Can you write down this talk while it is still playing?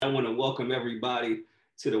I want to welcome everybody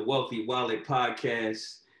to the Wealthy Wallet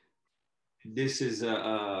podcast. This is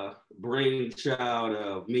a brainchild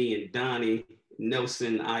of me and Donnie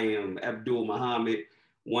Nelson. I am Abdul Muhammad,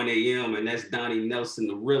 1 a.m., and that's Donnie Nelson,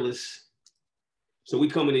 the realist. So we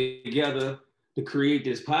coming together to create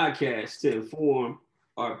this podcast to inform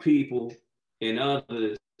our people and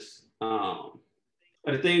others of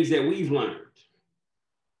the things that we've learned,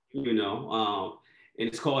 you know. And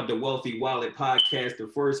it's called the Wealthy Wallet Podcast. The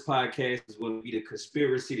first podcast is going to be the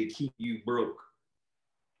conspiracy to keep you broke,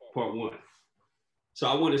 part one. So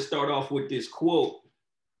I want to start off with this quote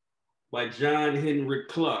by John Henry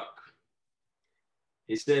Clark.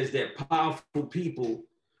 It says that powerful people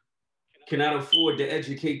cannot afford to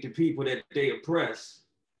educate the people that they oppress,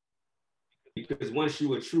 because once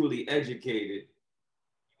you are truly educated,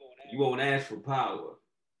 you won't ask for power,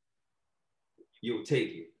 you'll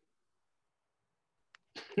take it.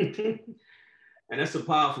 And that's a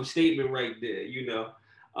powerful statement right there, you know.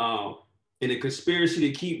 And the conspiracy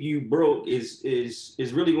to keep you broke is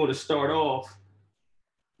really going to start off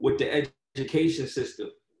with the education system,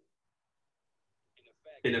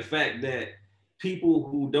 and the fact that people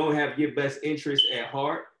who don't have your best interest at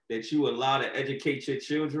heart, that you allow to educate your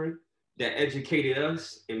children, that educated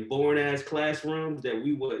us in boring ass classrooms that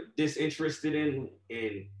we were disinterested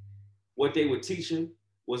in what they were teaching,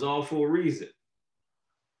 was all for a reason.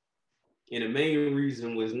 And the main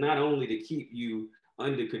reason was not only to keep you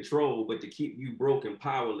under control, but to keep you broke and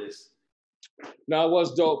powerless. Now it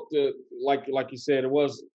was dope to like you said, it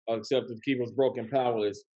was accepted to keep us broke and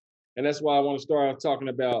powerless. And that's why I want to start out talking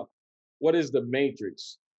about what is the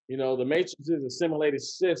matrix. You know, the matrix is a simulated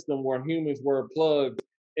system where humans were plugged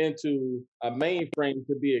into a mainframe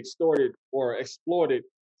to be extorted or exploited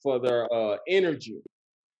for their energy.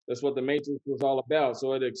 That's what the Matrix was all about.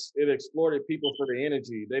 So it exploited people for their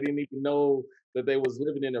energy. They didn't even know that they was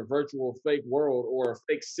living in a virtual fake world or a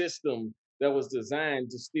fake system that was designed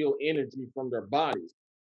to steal energy from their bodies.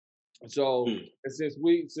 So and since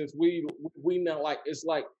we now, like, it's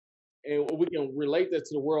like, and we can relate that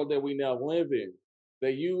to the world that we now live in.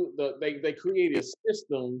 They created a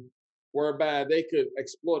system whereby they could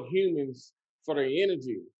exploit humans for their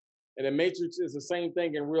energy. And the Matrix is the same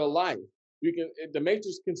thing in real life. The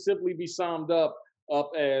Matrix can simply be summed up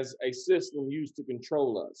as a system used to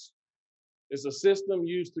control us. It's a system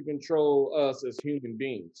used to control us as human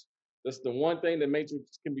beings. That's the one thing the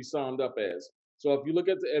Matrix can be summed up as. So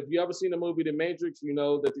if you ever seen the movie The Matrix, you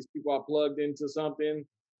know that these people are plugged into something,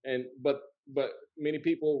 and but many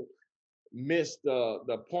people miss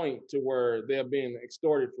the point to where they're being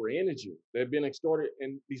extorted for energy. They've been extorted,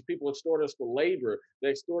 and these people extort us for labor. They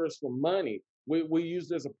extort us for money. We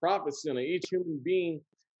use it as a profit center. Each human being,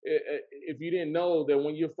 if you didn't know that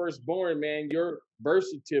when you're first born, man, your birth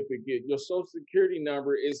certificate, your social security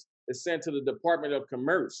number is sent to the Department of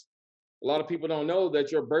Commerce. A lot of people don't know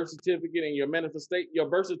that your birth certificate and your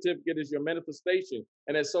birth certificate is your manifestation,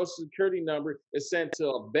 and that social security number is sent to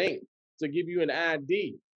a bank to give you an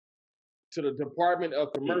ID, to the Department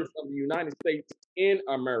of Commerce of the United States in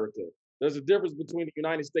America. There's a difference between the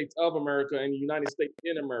United States of America and the United States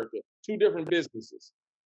in America. Two different businesses,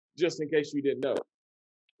 just in case you didn't know.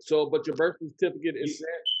 So, but your birth certificate is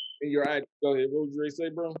sent and your ID. Go ahead. What would you say,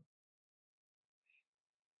 bro?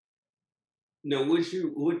 No, what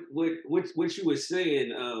you were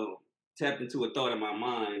saying tapped into a thought in my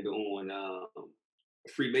mind on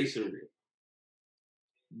Freemasonry.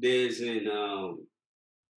 There's an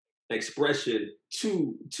expression,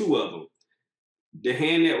 two of them. The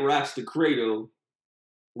hand that rocks the cradle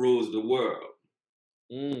rules the world.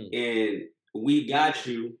 And we got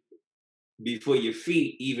you before your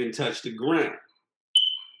feet even touch the ground.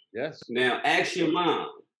 Yes. Now ask your mom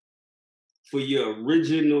for your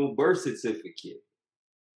original birth certificate,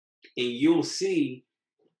 and you'll see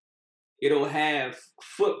it'll have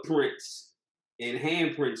footprints and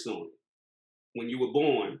handprints on it when you were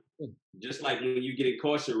born. Just like when you get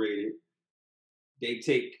incarcerated, they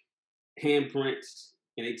take handprints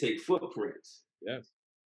and they take footprints. Yes.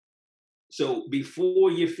 So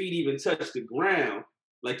before your feet even touch the ground,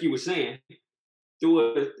 like you were saying,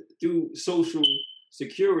 through social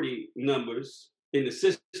security numbers in the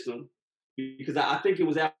system, because I think it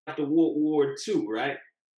was after World War II, right?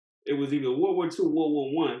 It was either World War II, World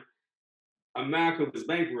War One. America was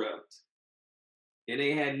bankrupt, and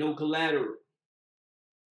they had no collateral.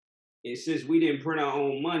 And since we didn't print our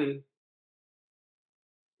own money,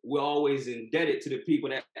 we're always indebted to the people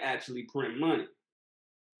that actually print money.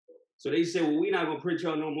 So they said, well, we're not going to print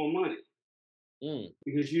y'all no more money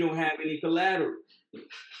because you don't have any collateral.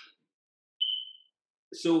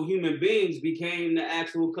 So human beings became the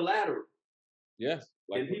actual collateral. Yes.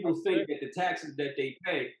 Like And people think that the taxes that they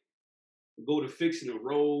pay go to fixing the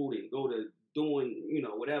road and go to doing,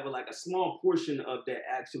 whatever. Like a small portion of that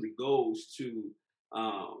actually goes to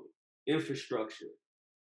infrastructure.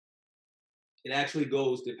 It actually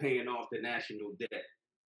goes to paying off the national debt.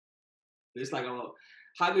 It's like,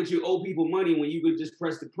 how could you owe people money when you could just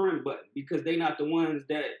press the print button? Because they're not the ones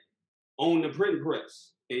that own the print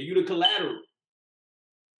press, and you the collateral.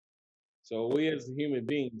 So we as human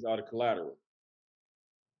beings are the collateral.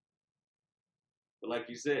 But like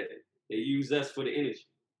you said, they use us for the energy.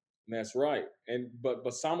 And that's right. And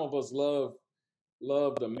but some of us love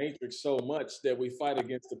the matrix so much that we fight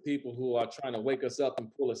against the people who are trying to wake us up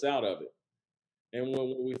and pull us out of it. And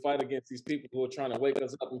when we fight against these people who are trying to wake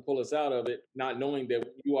us up and pull us out of it, not knowing that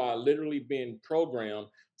you are literally being programmed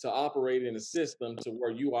to operate in a system to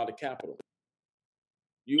where you are the capital.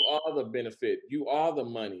 You are the benefit. You are the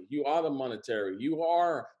money. You are the monetary. You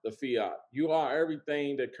are the fiat. You are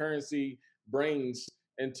everything that currency brings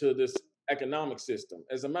into this economic system.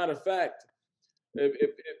 As a matter of fact,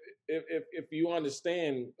 if you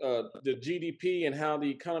understand the GDP and how the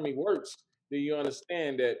economy works, then you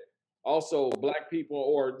understand that also Black people,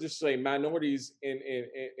 or just say minorities in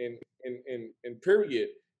period,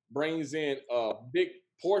 brings in a big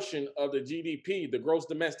portion of the GDP, the gross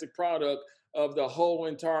domestic product of the whole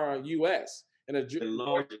entire U.S. And the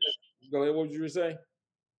largest. Go ahead. What would you say?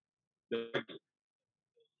 The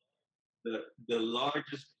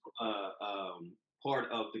largest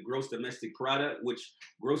part of the gross domestic product, which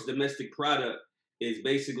gross domestic product is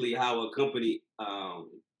basically how a company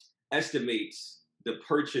estimates the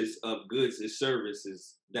purchase of goods and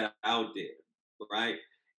services that are out there, right?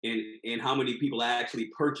 And how many people are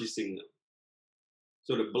actually purchasing them.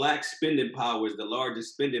 So the Black spending power is the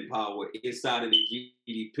largest spending power inside of the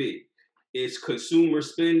GDP. It's consumer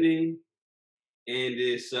spending and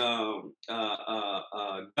it's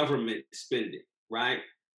government spending, right?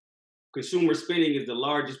 Consumer spending is the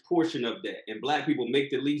largest portion of that, and Black people make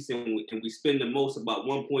the least, and we spend the most, about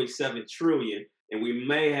 1.7 trillion, and we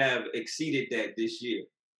may have exceeded that this year.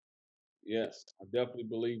 Yes, I definitely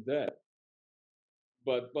believe that.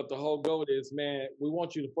 But the whole goal is, man, we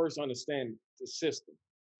want you to first understand the system,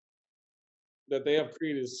 that they have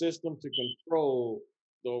created a system to control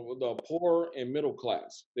the poor and middle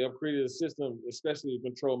class. They have created a system especially to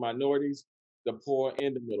control minorities, the poor,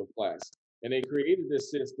 and the middle class. And they created this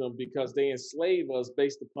system because they enslave us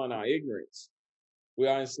based upon our ignorance. We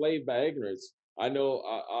are enslaved by ignorance. I know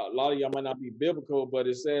a lot of y'all might not be biblical, but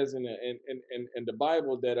it says in the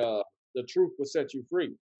Bible that the truth will set you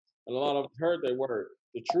free. And a lot of us heard that word.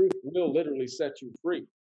 The truth will literally set you free.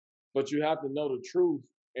 But you have to know the truth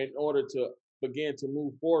in order to begin to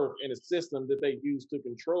move forward in a system that they use to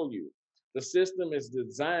control you. The system is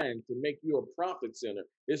designed to make you a profit center.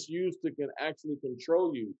 It's used to actually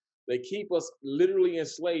control you. They keep us literally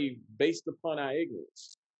enslaved based upon our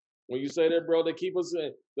ignorance. When you say that, bro, they keep us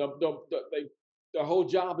in the whole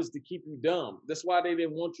job is to keep you dumb. That's why they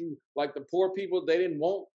didn't want you, like the poor people, they didn't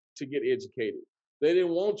want to get educated. They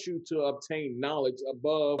didn't want you to obtain knowledge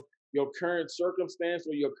above your current circumstance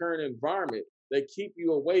or your current environment. They keep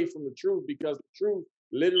you away from the truth because the truth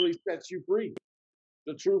literally sets you free.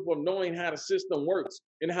 The truth of knowing how the system works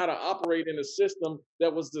and how to operate in a system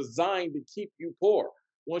that was designed to keep you poor.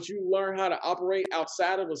 Once you learn how to operate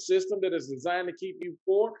outside of a system that is designed to keep you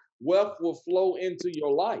poor, wealth will flow into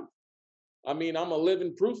your life. I mean, I'm a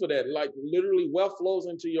living proof of that. Like literally wealth flows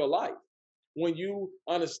into your life. When you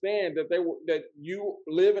understand that you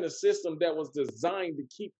live in a system that was designed to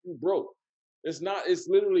keep you broke. It's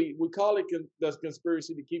literally, we call it the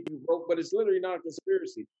conspiracy to keep you broke, but it's literally not a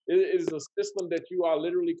conspiracy. It is a system that you are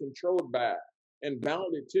literally controlled by and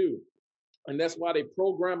bounded to. And that's why they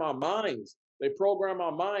program our minds. They program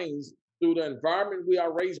our minds through the environment we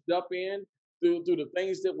are raised up in, through the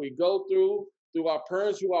things that we go through our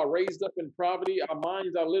parents who are raised up in poverty. Our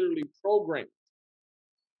minds are literally programmed.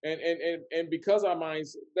 And because our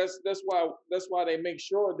minds, that's why they make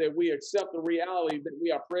sure that we accept the reality that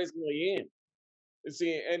we are presently in. You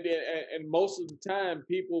see, and most of the time,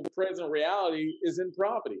 people's present reality is in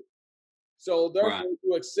poverty. So therefore, right,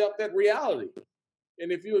 you accept that reality.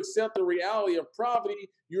 And if you accept the reality of poverty,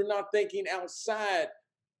 you're not thinking outside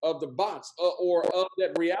of the box or of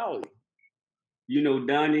that reality. You know,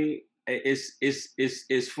 Donnie,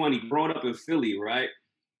 it's funny. Growing up in Philly, right?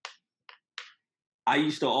 I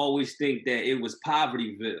used to always think that it was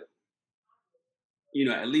Povertyville. You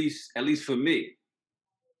know, at least for me.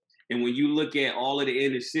 And when you look at all of the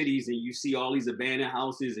inner cities and you see all these abandoned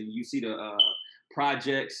houses and you see the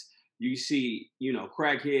projects, you see, you know,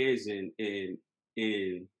 crackheads and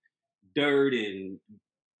dirt and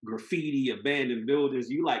graffiti, abandoned buildings.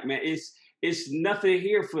 You like, man, it's nothing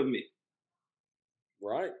here for me.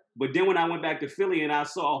 Right. But then when I went back to Philly and I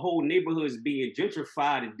saw whole neighborhoods being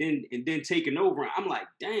gentrified and then taken over, I'm like,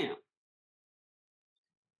 damn.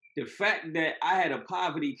 The fact that I had a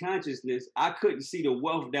poverty consciousness, I couldn't see the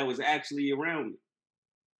wealth that was actually around me.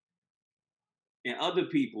 And other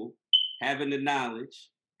people having the knowledge,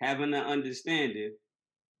 having the understanding,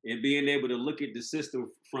 and being able to look at the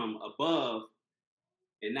system from above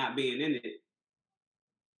and not being in it,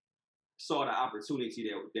 saw the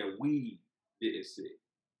opportunity that we didn't see.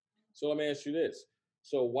 So let me ask you this.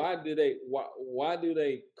 So why do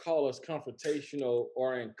they call us confrontational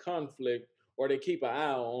or in conflict, or they keep an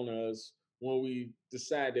eye on us when we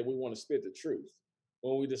decide that we want to spit the truth,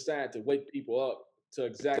 when we decide to wake people up to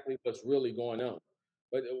exactly what's really going on?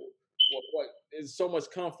 But what is so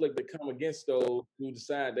much conflict that come against those who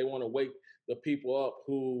decide they want to wake the people up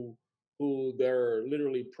who they're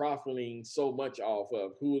literally profiting so much off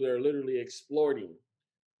of, who they're literally exploiting?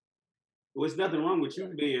 Well, there's nothing wrong with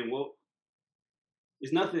you being woke.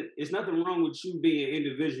 It's nothing wrong with you being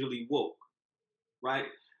individually woke, right?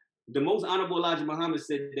 The most honorable Elijah Muhammad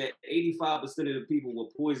said that 85% of the people were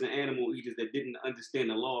poison animal eaters that didn't understand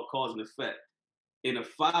the law of cause and effect. And the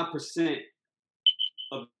 5%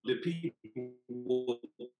 of the people were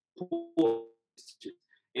poor,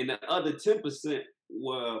 and the other 10%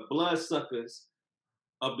 were bloodsuckers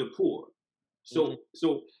of the poor. So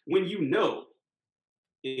when you know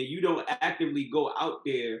and you don't actively go out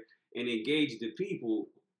there and engage the people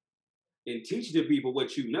and teach the people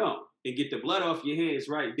what you know and get the blood off your hands,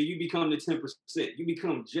 right? Then you become the 10%. You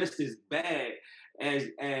become just as bad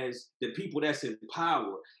as the people that's in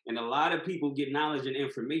power. And a lot of people get knowledge and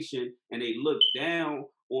information and they look down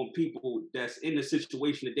on people that's in the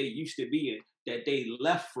situation that they used to be in, that they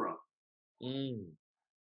left from.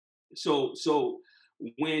 So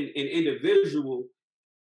when an individual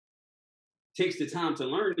takes the time to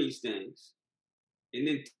learn these things and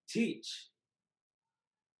then teach,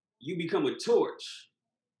 you become a torch.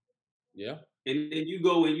 Yeah. And then you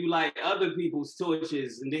go and you light other people's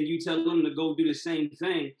torches, and then you tell them to go do the same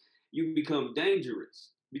thing. You become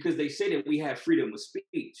dangerous because they say that we have freedom of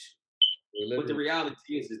speech, but the reality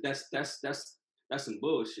is that's some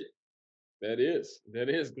bullshit. That is because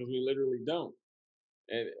we literally don't.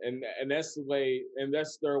 And that's the way, and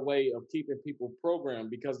that's their way of keeping people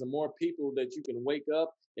programmed, because the more people that you can wake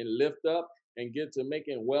up and lift up and get to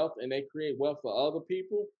making wealth, and they create wealth for other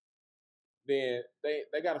people, then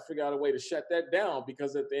they got to figure out a way to shut that down,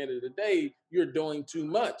 because at the end of the day, you're doing too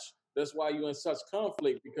much. That's why you're in such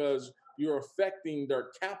conflict, because you're affecting their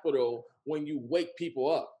capital when you wake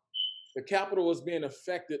people up. The capital is being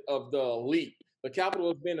affected of the elite. The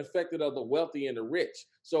capital is being affected of the wealthy and the rich.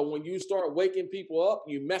 So when you start waking people up,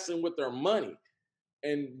 you're messing with their money.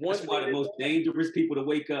 And that's why the most dangerous people to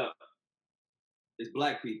wake up is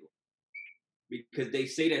Black people, because they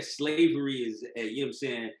say that slavery is, you know what I'm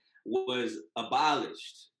saying, was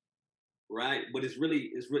abolished, right? But it's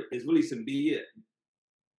really some BS,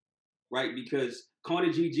 right? Because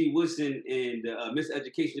Carnegie G. Woodson in the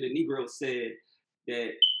Miseducation of the Negro said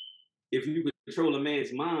that if you control a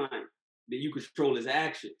man's mind, then you control his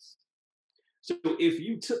actions. So if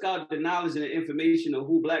you took out the knowledge and the information of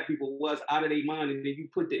who Black people was out of their mind, and then you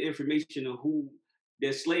put the information of who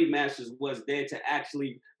their slave masters was there to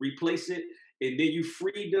actually replace it, and then you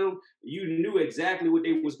freed them, you knew exactly what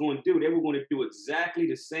they was going to do. They were going to do exactly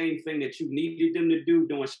the same thing that you needed them to do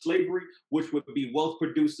during slavery, which would be wealth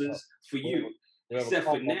producers for you. Except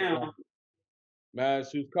for now. Man,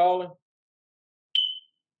 who's calling?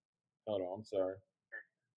 Hold on, I'm sorry.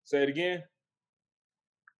 Say it again.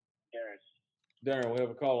 Darren, we have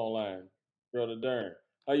a call online. Brother Darren.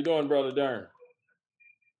 How you doing, Brother Darren?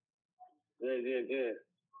 Good.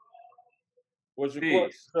 What's your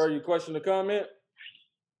question, sir? Your question or comment?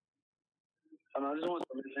 I just want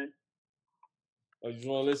to listen. Oh, you just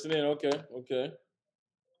want to listen in? Okay.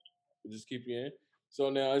 We'll just keep you in. So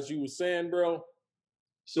now, as you were saying, bro.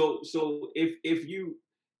 So if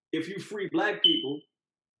you free Black people,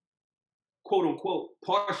 quote unquote,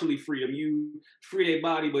 partially free them, you free their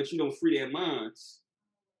body, but you don't free their minds,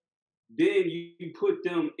 then you put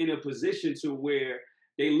them in a position to where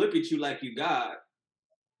they look at you like you God,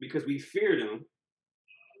 because we fear them.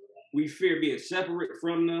 We fear being separate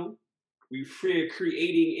from them. We fear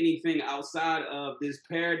creating anything outside of this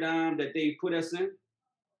paradigm that they put us in.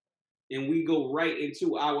 And we go right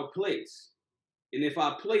into our place. And if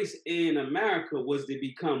our place in America was to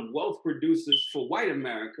become wealth producers for white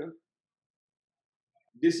America,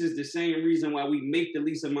 this is the same reason why we make the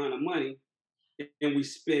least amount of money and we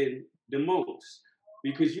spend the most.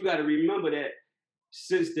 Because you got to remember that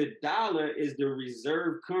since the dollar is the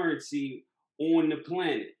reserve currency on the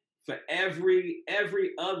planet for every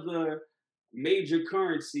other major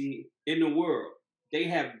currency in the world, they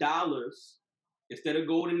have dollars instead of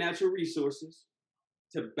gold and natural resources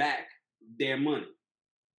to back their money,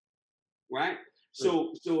 right?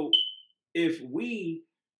 So if we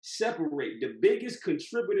separate the biggest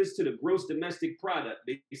contributors to the gross domestic product,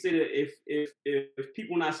 they say that if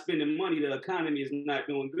people not spending money, the economy is not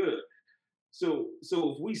doing good. So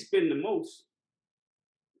if we spend the most,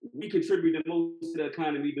 we contribute the most to the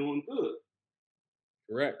economy doing good.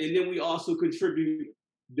 Correct. And then we also contribute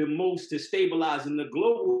the most to stabilizing the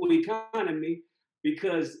global economy,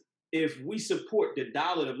 because if we support the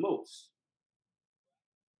dollar the most,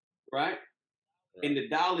 right? And the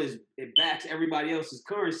dollar it backs everybody else's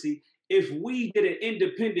currency. If we did an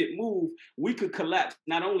independent move, we could collapse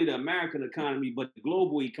not only the American economy, but the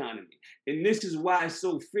global economy. And this is why it's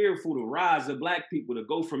so fearful to rise of Black people, to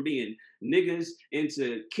go from being niggas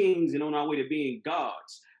into kings and on our way to being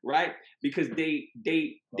gods, right? Because they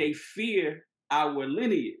fear our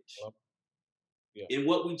lineage and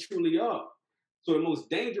what we truly are. So the most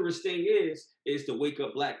dangerous thing is to wake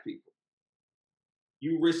up Black people.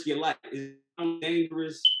 You risk your life. It's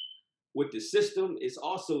dangerous with the system. It's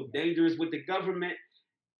also dangerous with the government.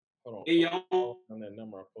 Hold on. On that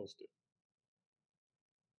number I posted.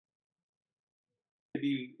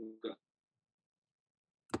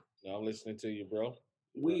 Now I'm listening to you, bro.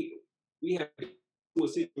 We have a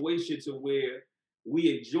situation to where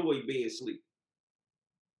we enjoy being asleep.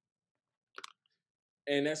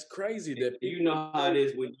 And that's crazy that people, you know how it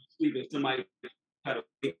is when you sleep and somebody try to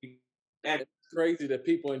wake you. It's crazy that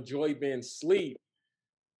people enjoy being asleep,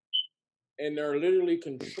 and they're literally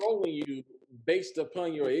controlling you based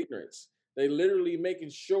upon your ignorance. They literally making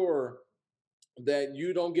sure that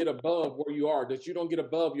you don't get above where you are, that you don't get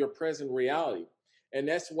above your present reality. And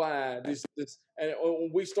that's why this and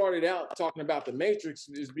when we started out talking about the matrix,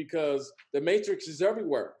 is because the matrix is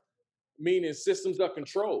everywhere, meaning systems of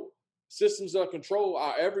control. Systems of control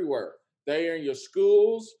are everywhere. They're in your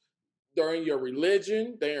schools, they're in your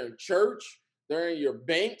religion, they're in church, they're in your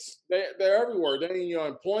banks, they're everywhere. They're in your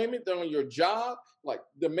employment, they're on your job. Like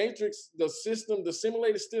the matrix, the system, the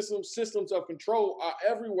simulated systems of control are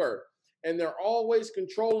everywhere. And they're always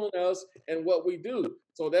controlling us and what we do.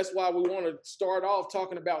 So that's why we want to start off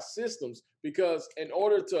talking about systems, because in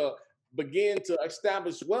order to begin to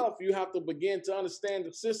establish wealth, you have to begin to understand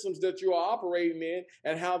the systems that you are operating in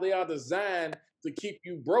and how they are designed to keep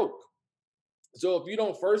you broke. So if you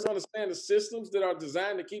don't first understand the systems that are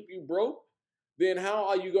designed to keep you broke, then how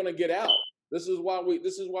are you going to get out? This is why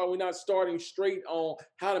we're not starting straight on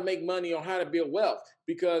how to make money or how to build wealth,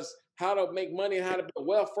 because how to make money and how to build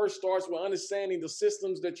wealth first starts with understanding the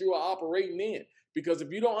systems that you are operating in. Because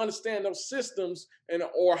if you don't understand those systems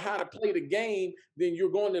or how to play the game, then you're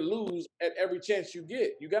going to lose at every chance you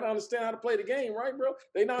get. You got to understand how to play the game, right, bro?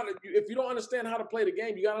 If you don't understand how to play the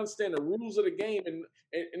game, you got to understand the rules of the game in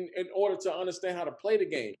order to understand how to play the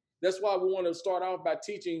game. That's why we want to start off by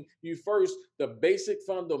teaching you first the basic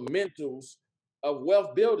fundamentals of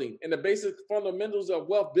wealth building. And the basic fundamentals of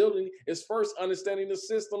wealth building is first understanding the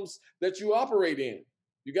systems that you operate in.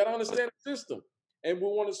 You got to understand the system. And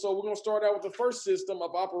we're going to start out with the first system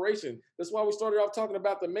of operation. That's why we started off talking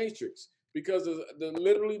about the matrix, because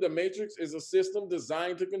literally the matrix is a system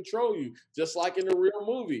designed to control you, just like in the real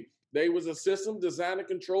movie. There was a system designed to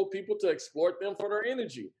control people, to exploit them for their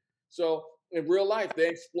energy. So in real life, they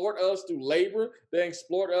exploit us through labor. They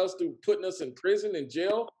exploit us through putting us in prison and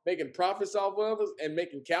jail, making profits off of us and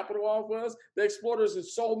making capital off of us. They exploit us in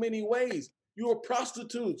so many ways. You are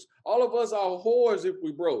prostitutes. All of us are whores if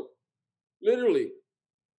we broke. Literally.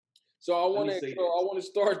 So I want to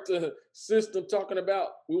start the system talking about,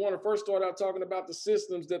 we want to first start out talking about the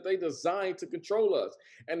systems that they designed to control us.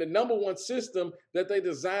 And the number one system that they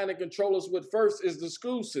design and control us with first is the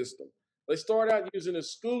school system. They start out using the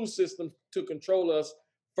school system to control us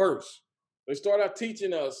first. They start out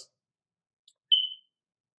teaching us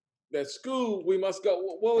that school, we must go,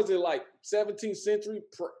 what was it, like 17th century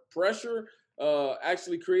pressure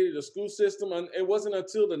actually created a school system. And it wasn't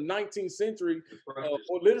until the 19th century,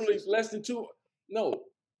 or literally less than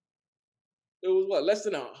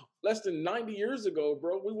less than 90 years ago,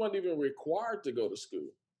 bro, we weren't even required to go to school.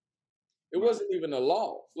 It wasn't even a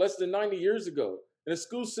law. Less than 90 years ago. And the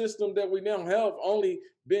school system that we now have only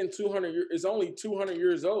been 200 years, is only 200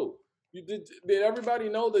 years old. Did everybody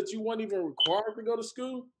know that you weren't even required to go to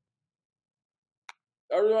school?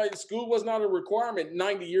 Everybody, school was not a requirement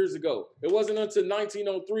 90 years ago. It wasn't until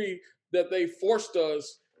 1903 that they forced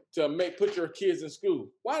us to put your kids in school.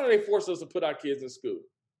 Why do they force us to put our kids in school?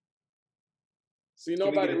 See,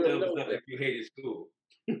 Can we get nobody a really thumbs knows up that. if you hated school?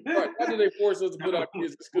 Right? Why do they force us to put our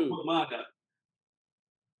kids in school? Put mine up.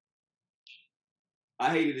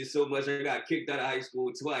 I hated it so much I got kicked out of high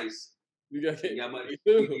school twice. You got And got my me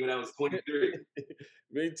too. when I was 23.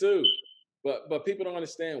 Me too. But people don't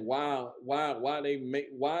understand why they make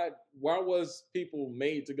why was people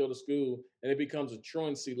made to go to school and it becomes a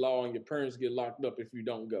truancy law and your parents get locked up if you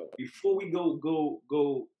don't go. Before we go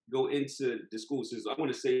into the school system, I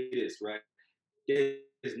want to say this, right?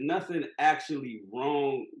 There's nothing actually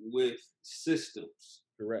wrong with systems.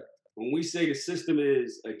 Correct. When we say the system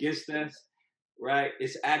is against us, right,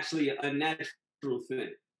 it's actually an unnatural thing.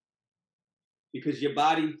 Because your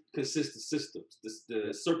body consists of systems,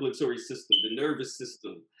 the circulatory system, the nervous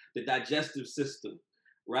system, the digestive system,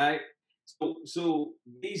 right? So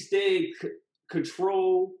these things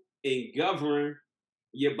control and govern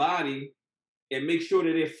your body and make sure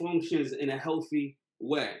that it functions in a healthy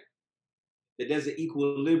way. That there's an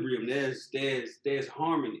equilibrium, there's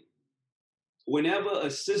harmony. Whenever a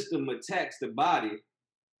system attacks the body,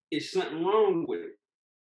 it's something wrong with it.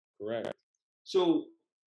 Correct. So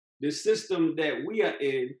the system that we are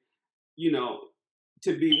in,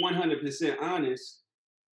 to be 100% honest,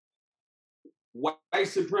 white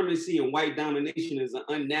supremacy and white domination is an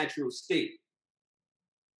unnatural state.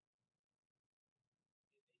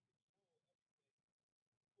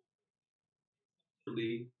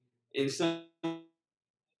 In something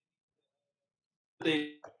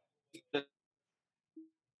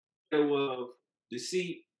of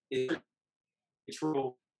deceit and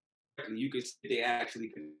control, you can see they actually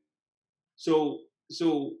can. So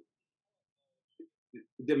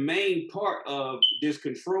the main part of this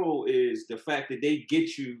control is the fact that they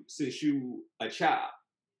get you since you a child.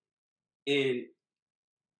 And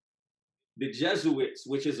the Jesuits,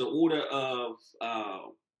 which is an order of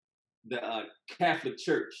the Catholic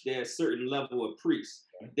Church, there's a certain level of priests.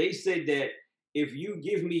 They said that if you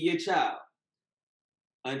give me your child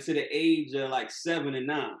until the age of like 7 and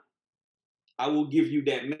 9, I will give you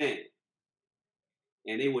that man.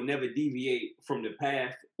 And they will never deviate from the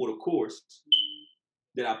path or the course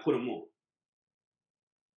that I put them on.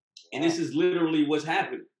 And this is literally what's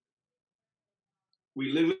happening.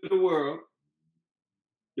 We live in a world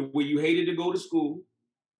where you hated to go to school.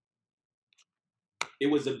 It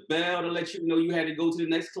was a bell to let you know you had to go to the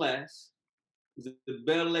next class. It was a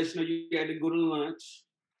bell to let you know you had to go to lunch.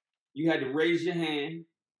 You had to raise your hand.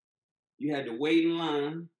 You had to wait in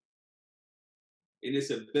line. And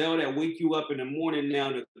it's a bell that wake you up in the morning now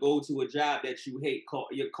to go to a job that you hate.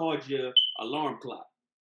 Called your alarm clock.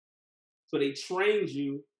 So they trained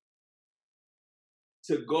you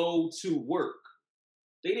to go to work.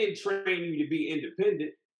 They didn't train you to be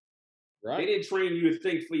independent. Right. They didn't train you to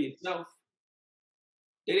think for yourself.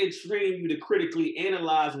 They didn't train you to critically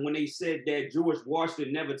analyze when they said that George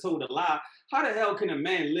Washington never told a lie. How the hell can a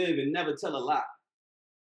man live and never tell a lie?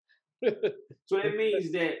 So that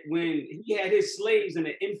means that when he had his slaves in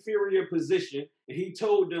an inferior position and he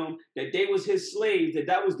told them that they was his slaves,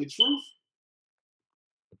 that was the truth,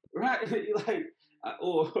 right? Like,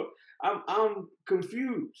 or I'm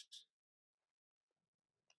confused.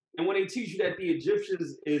 And when they teach you that the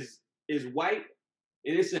Egyptians is white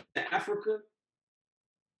and it's in Africa,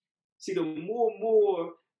 see, the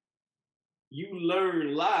more you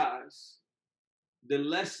learn lies, the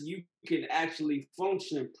less you can actually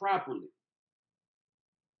function properly.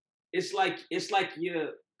 It's like your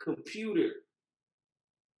computer.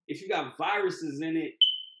 If you got viruses in it,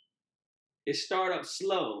 it start up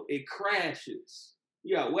slow. It crashes.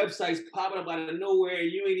 You got websites popping up out of nowhere.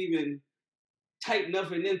 You ain't even type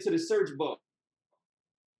nothing into the search bar.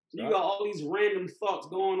 You got all these random thoughts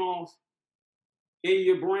going off in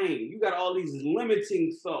your brain. You got all these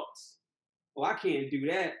limiting thoughts. Oh, I can't do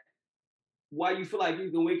that. Why you feel like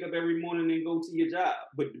you can wake up every morning and go to your job,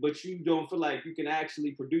 but you don't feel like you can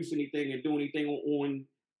actually produce anything and do anything on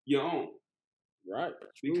your own. Right.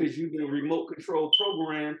 Because you've been remote control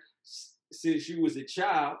programmed since you was a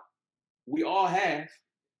child. We all have.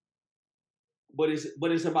 But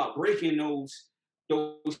it's about breaking those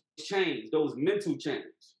chains, those mental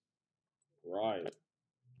chains. Right.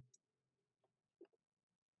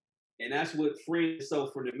 And that's what freeing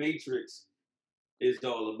yourself from the matrix is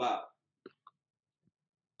all about.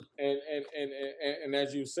 And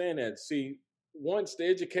as you were saying that, see, once the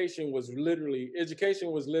education was literally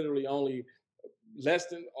only less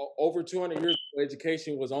than over 200 years ago,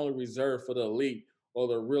 education was only reserved for the elite or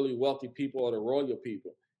the really wealthy people or the royal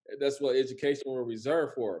people. That's what education was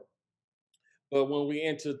reserved for. But when we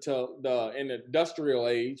entered in the industrial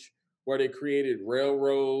age, where they created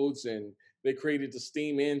railroads and they created the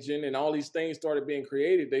steam engine and all these things started being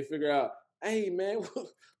created, they figured out, hey man,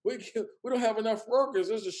 we don't have enough workers.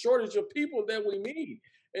 There's a shortage of people that we need.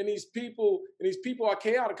 And these people are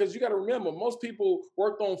chaotic because you got to remember, most people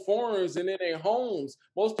worked on farms and in their homes.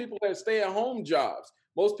 Most people had stay-at-home jobs.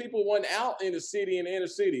 Most people went out in the city and inner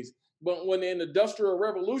cities. But when the industrial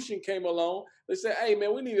revolution came along, they said, "Hey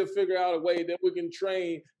man, we need to figure out a way that we can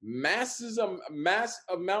train mass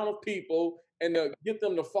amount of people and get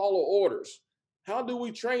them to follow orders." How do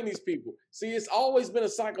we train these people? See, it's always been a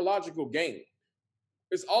psychological game.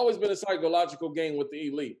 It's always been a psychological game with the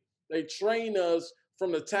elite. They train us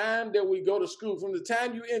from the time that we go to school, from the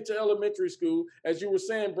time you enter elementary school, as you were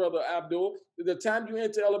saying, Brother Abdul, the time you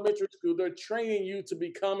enter elementary school, they're training you to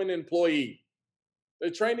become an employee. They're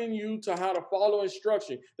training you to how to follow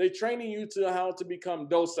instruction. They're training you to how to become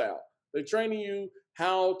docile. They're training you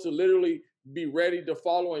how to literally be ready to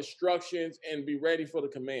follow instructions and be ready for the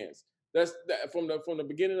commands. That's that from the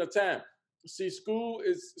beginning of time. See, the school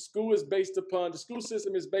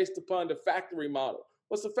system is based upon the factory model.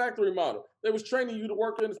 What's the factory model? They was training you to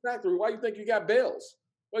work in the factory. Why do you think you got bells?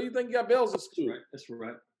 Why do you think you got bells in school? That's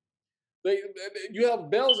right. You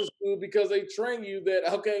have bells in school because they train you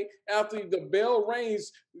that, okay, after the bell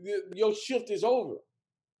rings, your shift is over.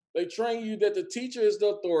 They train you that the teacher is the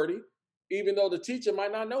authority, even though the teacher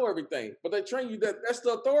might not know everything. But they train you that that's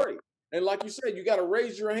the authority. And like you said, you got to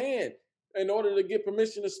raise your hand in order to get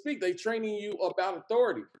permission to speak. They training you about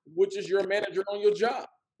authority, which is your manager on your job.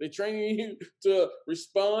 They training you to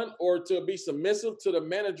respond or to be submissive to the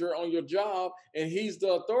manager on your job, and he's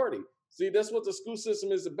the authority. See, that's what the school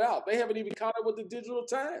system is about. They haven't even caught up with the digital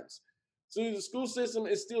times. See, the school system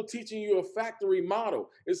is still teaching you a factory model.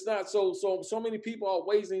 It's not so many people are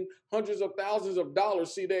wasting hundreds of thousands of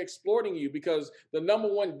dollars. See, they're exploiting you because the number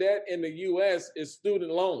one debt in the US is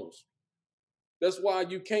student loans. That's why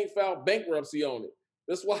you can't file bankruptcy on it.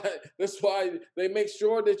 That's why they make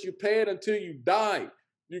sure that you pay it until you die.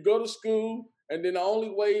 You go to school, and then the only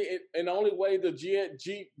way the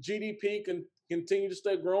GDP can continue to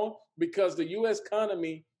stay growing because the U.S.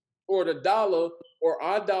 economy or the dollar or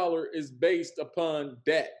our dollar is based upon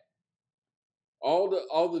debt.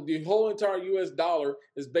 The whole entire U.S. dollar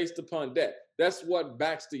is based upon debt. That's what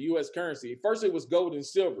backs the U.S. currency. First, it was gold and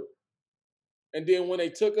silver. And then when they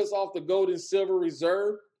took us off the gold and silver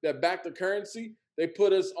reserve that backed the currency, they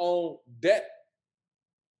put us on debt.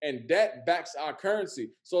 And debt backs our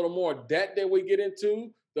currency. So the more debt that we get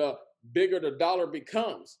into, the bigger the dollar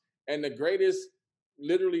becomes. And the greatest,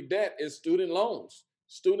 literally, debt is student loans.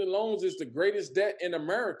 Student loans is the greatest debt in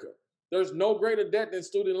America. There's no greater debt than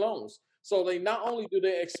student loans. So they not only do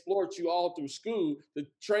they exploit you all through school to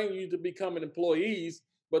train you to become an employees,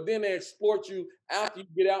 but then they exploit you after you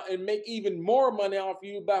get out and make even more money off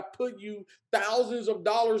you by putting you thousands of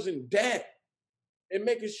dollars in debt and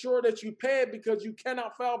making sure that you pay it because you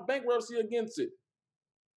cannot file bankruptcy against it.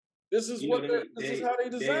 This is this is how they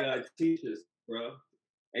design it. Teach us, bro.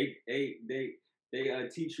 They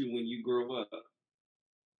teach you when you grow up.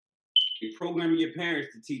 They program your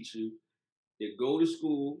parents to teach you. They go to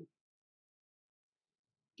school,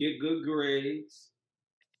 get good grades,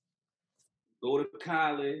 go to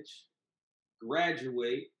college,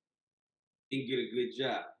 graduate, and get a good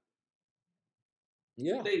job.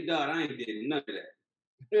 Yeah. Thank God I ain't did none of that.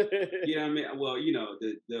 You know what I mean? Well, you know,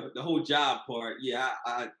 the whole job part, yeah,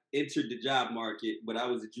 I entered the job market, but I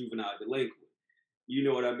was a juvenile delinquent. You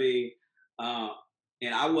know what I mean?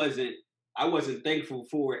 And I wasn't thankful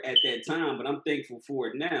for it at that time, but I'm thankful for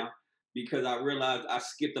it now because I realized I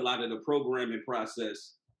skipped a lot of the programming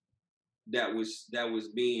process that was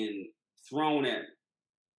being thrown at me.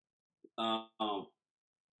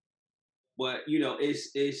 But you know,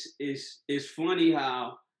 it's funny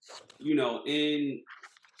how, you know, in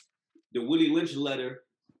the Willie Lynch letter,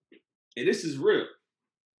 and this is real,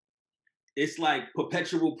 it's like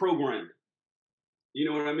perpetual programming. You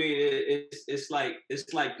know what I mean? It's like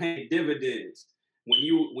paying dividends. When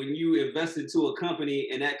you invest into a company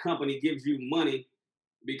and that company gives you money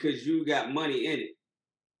because you got money in it,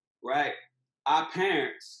 right? Our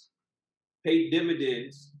parents pay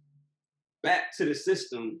dividends back to the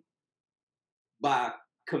system by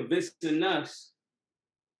convincing us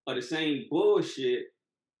of the same bullshit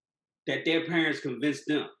that their parents convinced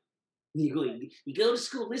them. You go to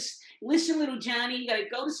school. Listen, little Johnny. You gotta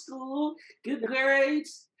go to school, good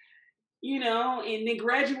grades, you know, and then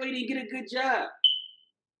graduate and get a good job.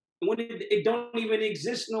 When it don't even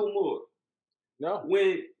exist no more. No.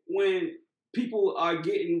 When people are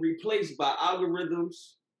getting replaced by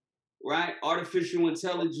algorithms, right? Artificial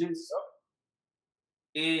intelligence,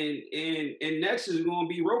 and next is going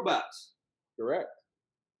to be robots. Correct.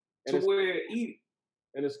 And to where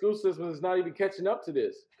And the school system is not even catching up to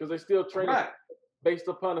this because they're still training based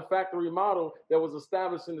upon a factory model that was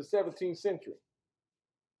established in the 17th century.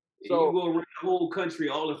 So you go around the whole country,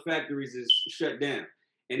 all the factories is shut down.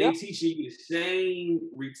 And they teaching you the same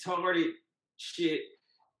retarded shit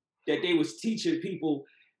that they was teaching people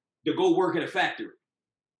to go work at a factory.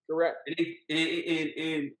 Correct. And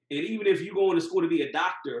even if you go into school to be a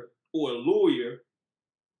doctor or a lawyer,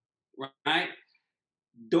 right?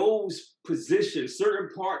 Those positions, certain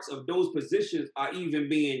parts of those positions are even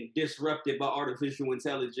being disrupted by artificial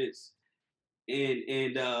intelligence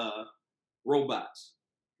and robots.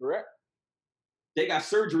 Correct. They got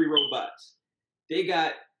surgery robots. They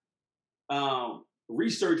got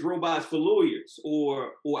research robots for lawyers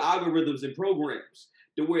or algorithms and programs.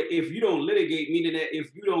 To where if you don't litigate, meaning that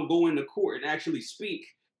if you don't go into court and actually speak,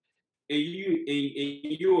 and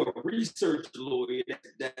you're a research lawyer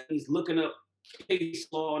that is looking up case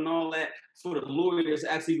law and all that for the lawyer that's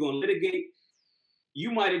actually going to litigate,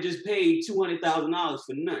 you might have just paid $200,000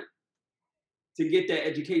 for nothing to get that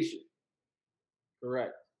education.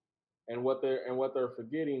 Correct. And what they're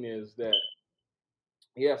forgetting is that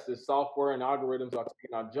yes, this software and algorithms are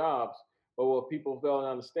taking our jobs, but what people fail to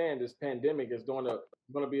understand, this pandemic is going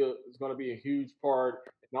to be a huge part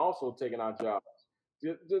in also taking our jobs.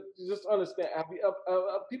 Just understand.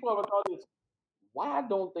 People have thought this. Why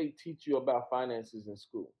don't they teach you about finances in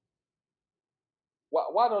school?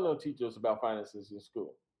 Why don't they teach us about finances in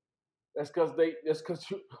school? That's because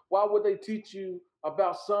why would they teach you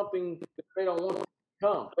about something that they don't want you to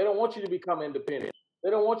become? They don't want you to become independent. They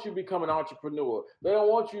don't want you to become an entrepreneur. They don't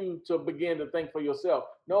want you to begin to think for yourself.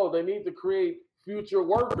 No, they need to create future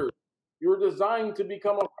workers. You're designed to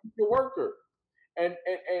become a future worker. And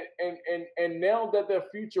now that their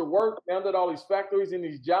future work, now that all these factories and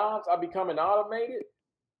these jobs are becoming automated,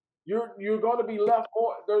 you're going to be left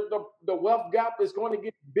more. The wealth gap is going to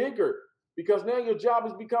get bigger because now your job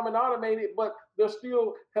is becoming automated, but they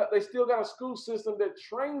still got a school system that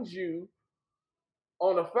trains you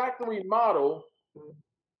on a factory model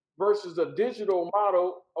versus a digital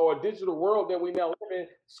model or a digital world that we now live in.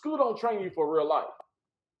 School don't train you for real life.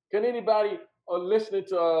 Can anybody listening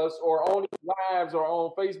to us or on lives or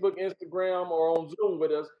on Facebook, Instagram, or on Zoom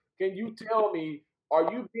with us, can you tell me,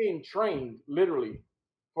 are you being trained literally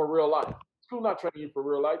for real life? School not training you for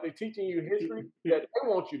real life. They're teaching you history that they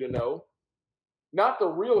want you to know, not the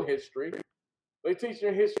real history. They teach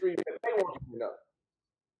you history that they want you to know,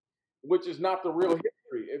 which is not the real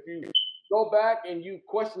history. If you go back and you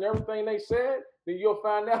question everything they said, then you'll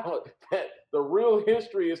find out that the real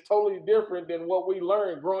history is totally different than what we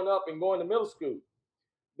learned growing up and going to middle school.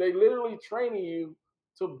 They literally training you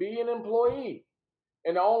to be an employee.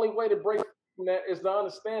 And the only way to break from that is to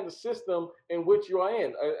understand the system in which you are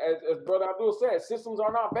in. As Brother Abdul said, systems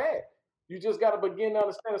are not bad. You just got to begin to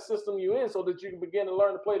understand the system you're in so that you can begin to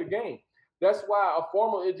learn to play the game. That's why a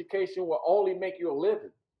formal education will only make you a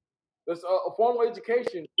living. That's a formal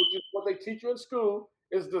education, which is what they teach you in school,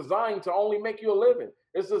 is designed to only make you a living.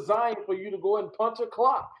 It's designed for you to go and punch a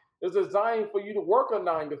clock. It's designed for you to work a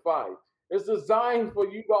 9 to 5. It's designed for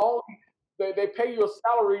you to only, they pay you a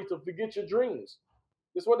salary to forget your dreams.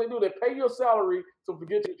 That's what they do. They pay you a salary to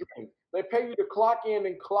forget your dreams. They pay you to clock in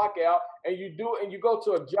and clock out, and you go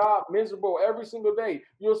to a job miserable every single day.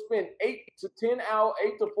 You'll spend 8 to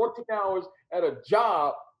 14 hours at a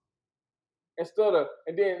job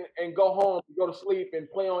and go home, go to sleep and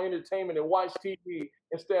play on entertainment and watch TV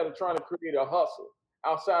instead of trying to create a hustle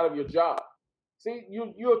outside of your job. See,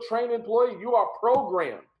 you're a trained employee. You are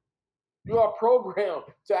programmed. You are programmed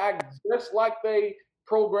to act just like they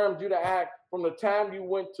programmed you to act from the time you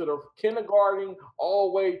went to the kindergarten all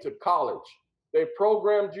the way to college. They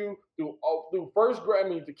programmed you through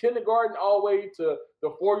the kindergarten all the way to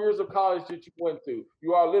the 4 years of college that you went through.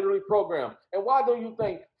 You are literally programmed. And why do you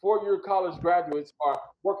think 4-year college graduates are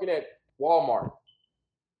working at Walmart?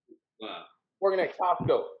 Wow. Working at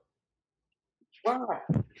Costco? Why?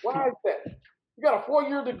 Why is that? You got a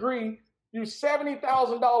 4-year degree, you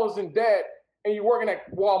 $70,000 in debt, and you're working at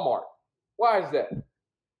Walmart. Why is that?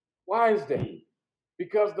 Why is that?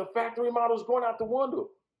 Because the factory model is going out the window.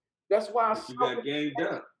 That's why you got gamed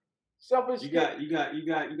up. Selfish. You got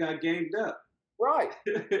gamed up. Right.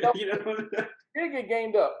 You know, you get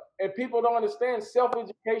gamed up, and people don't understand.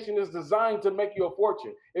 Self-education is designed to make you a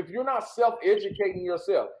fortune. If you're not self-educating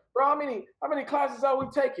yourself, bro, how many classes are we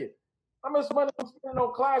taking? How much money are we spending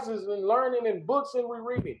on classes and learning and books and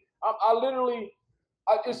rereading?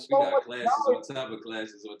 It's so much classes knowledge. on top of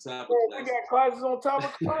classes on top of classes. We got classes on top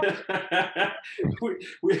of classes.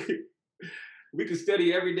 We could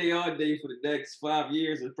study every day, all day for the next 5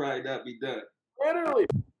 years and probably not be done. Literally.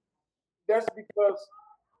 That's because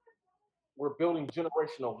we're building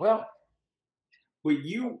generational wealth. But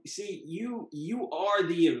you see, you are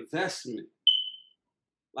the investment.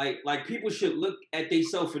 Like people should look at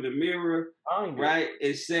themselves in the mirror, right,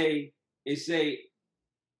 and say,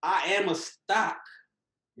 I am a stock,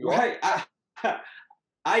 right?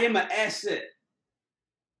 I am an asset,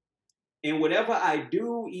 and whatever I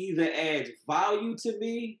do either adds value to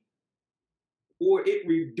me or it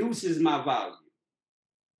reduces my value,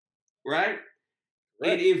 right?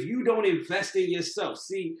 And if you don't invest in yourself,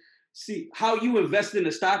 see how you invest in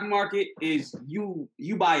the stock market is you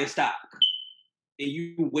buy a stock and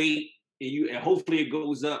you wait and hopefully it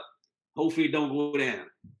goes up, hopefully it don't go down.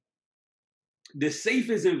 The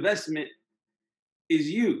safest investment is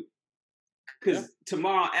you, because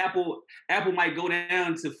tomorrow Apple might go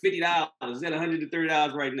down to $50 at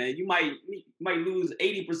 $130 right now. You might lose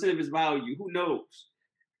 80% of its value. Who knows?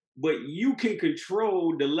 But you can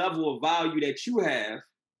control the level of value that you have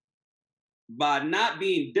by not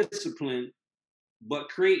being disciplined, but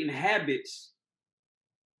creating habits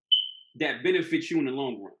that benefit you in the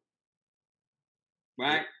long run,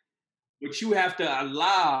 right? But you have to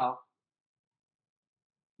allow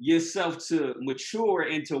yourself to mature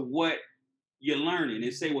into what you're learning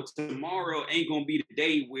and say, well, tomorrow ain't gonna be the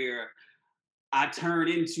day where I turn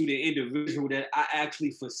into the individual that I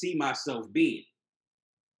actually foresee myself being.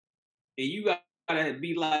 And you gotta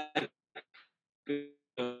be like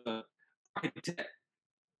architect.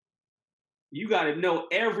 You gotta know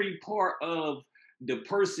every part of the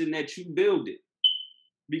person that you build it.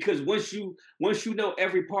 Because once you know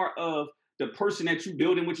every part of the person that you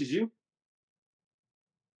building, which is you,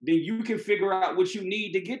 then you can figure out what you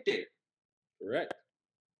need to get there. Correct.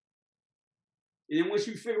 And then once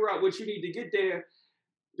you figure out what you need to get there,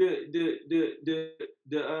 the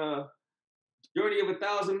journey of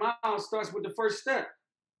 1,000 miles starts with the first step.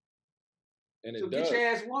 And so get your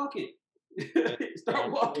ass walking.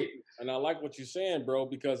 Start walking. And I like what you're saying, bro,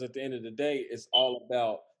 because at the end of the day, it's all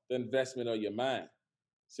about the investment of your mind.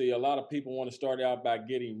 See, a lot of people want to start out by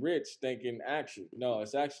getting rich thinking action. No,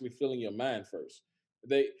 it's actually filling your mind first.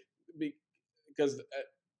 Because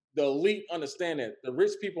the elite understand that. The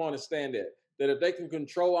rich people understand that if they can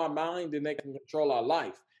control our mind, then they can control our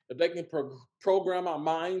life. If they can program our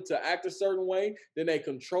mind to act a certain way, then they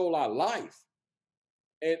control our life.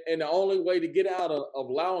 And the only way to get out of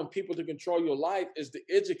allowing people to control your life is to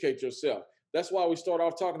educate yourself. That's why we start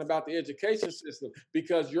off talking about the education system,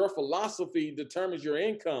 because your philosophy determines your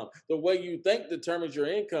income. The way you think determines your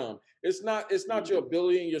income. It's not your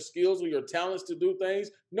ability and your skills or your talents to do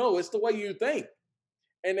things. No, it's the way you think.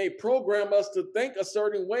 And they program us to think a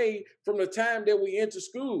certain way from the time that we enter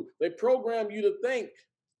school. They program you to think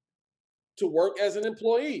to work as an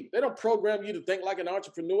employee. They don't program you to think like an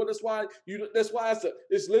entrepreneur. That's why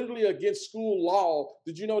it's literally against school law.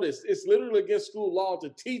 Did you know this? It's literally against school law to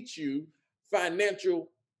teach you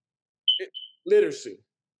financial literacy.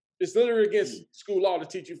 It's literally against school law to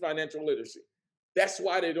teach you financial literacy. That's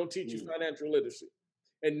why they don't teach you financial literacy.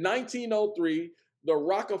 In 1903, the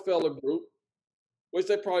Rockefeller Group, which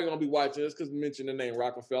they're probably going to be watching this because we mentioned the name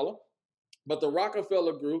Rockefeller, but the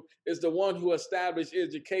Rockefeller Group is the one who established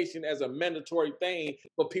education as a mandatory thing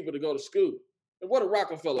for people to go to school. And what did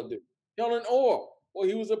Rockefeller do? He owned an oil. Well,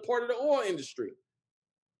 he was a part of the oil industry.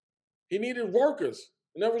 He needed workers.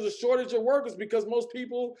 And there was a shortage of workers because most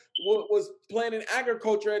people was planning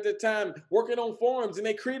agriculture at the time, working on farms, and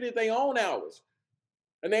they created their own hours.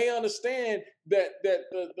 And they understand that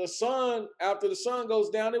the sun, after the sun goes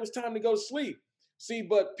down, it was time to go to sleep. See,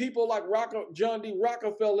 but people like John D.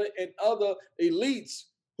 Rockefeller and other elites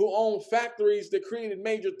who own factories that created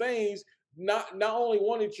major things, not only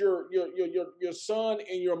wanted your sun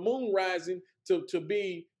and your moon rising to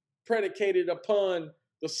be predicated upon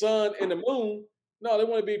the sun and the moon. No, they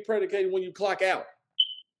want to be predicated when you clock out.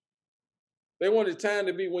 They wanted time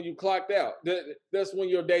to be when you clocked out. That's when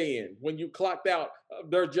your day ends, when you clocked out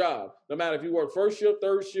their job. No matter if you work first shift,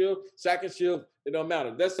 third shift, second shift, it don't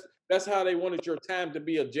matter. That's how they wanted your time to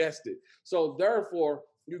be adjusted. So therefore,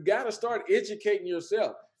 you got to start educating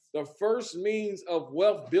yourself. The first means of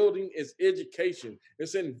wealth building is education.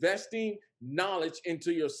 It's investing knowledge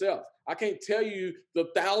into yourself. I can't tell you the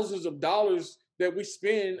thousands of dollars that we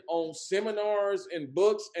spend on seminars and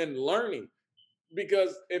books and learning.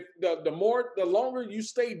 Because if the longer you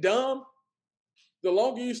stay dumb, the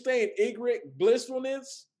longer you stay in ignorant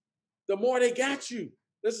blissfulness, the more they got you.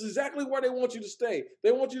 That's exactly where they want you to stay.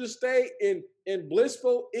 They want you to stay in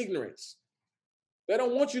blissful ignorance. They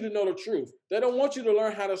don't want you to know the truth. They don't want you to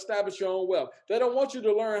learn how to establish your own wealth. They don't want you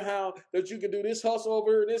to learn how that you can do this hustle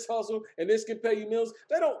over here, this hustle, and this can pay you meals.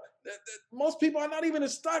 Most people are not even in the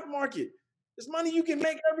stock market. It's money you can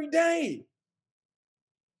make every day.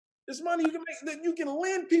 It's money you can make that you can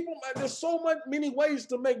lend people. There's so many ways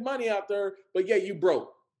to make money out there, but yet you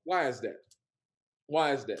broke. Why is that?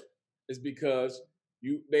 Why is that? It's because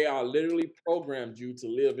they are literally programmed you to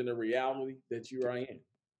live in the reality that you are in.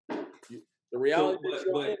 The reality that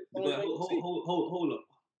you're in. Hold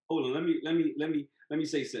on. Let me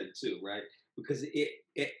say something too, right? Because it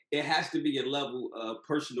has to be a level of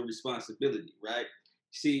personal responsibility, right?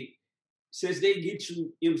 See, since they get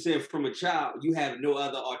you, you know what I'm saying, from a child, you have no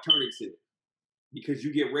other alternative because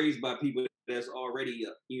you get raised by people that's already,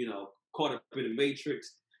 caught up in the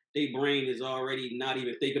matrix. Their brain is already not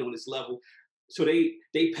even thinking on this level. So they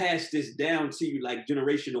pass this down to you like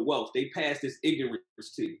generational wealth. They pass this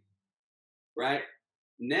ignorance to you, right?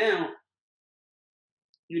 Now,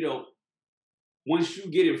 once you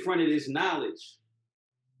get in front of this knowledge,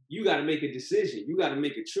 you got to make a decision. You got to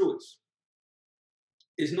make a choice.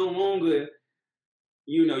 It's no longer,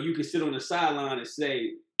 you can sit on the sideline and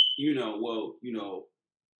say,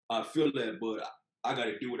 I feel that, but I got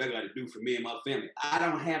to do what I got to do for me and my family. I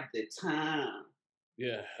don't have the time.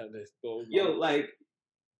 Yeah, that's so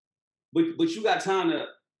but you got time to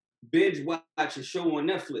binge watch a show on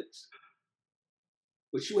Netflix.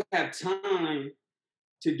 But you have time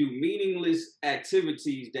to do meaningless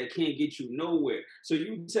activities that can't get you nowhere. So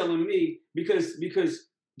you telling me because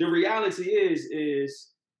the reality is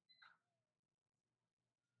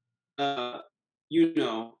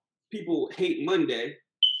people hate Monday,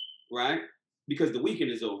 right? Because the weekend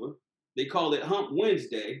is over. They call it Hump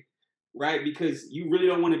Wednesday, right? Because you really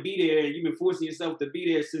don't want to be there, and you've been forcing yourself to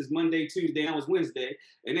be there since Monday, Tuesday, now it's Wednesday.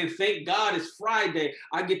 And then thank God it's Friday.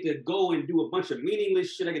 I get to go and do a bunch of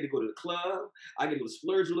meaningless shit. I get to go to the club. I get to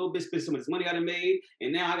splurge a little bit, spend some of this money I done made,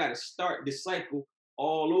 and now I got to start this cycle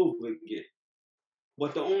all over again.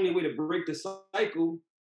 But the only way to break the cycle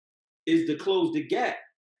is to close the gap.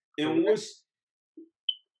 And what's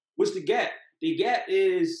the gap? The gap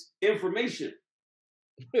is information.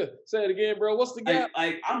 Say it again, bro. What's the gap?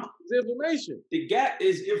 It's information. The gap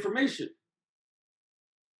is information.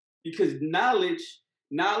 Because knowledge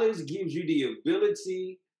gives you the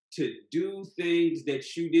ability to do things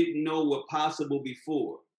that you didn't know were possible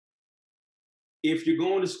before. If you're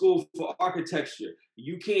going to school for architecture,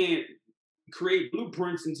 you can't create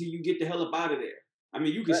blueprints until you get the hell up out of there. I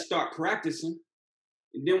mean, you can start practicing,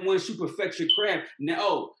 and then once you perfect your craft,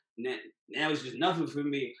 now it's just nothing for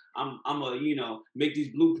me. I'm gonna make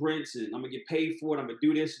these blueprints, and I'm gonna get paid for it. I'm gonna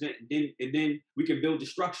do this, and then we can build the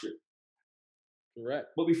structure. Correct.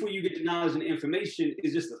 But before you get the knowledge and the information,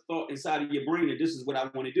 it's just a thought inside of your brain that this is what I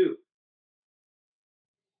want to do.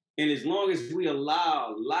 And as long as we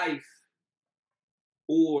allow life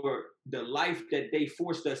or the life that they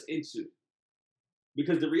forced us into,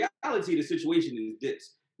 because the reality of the situation is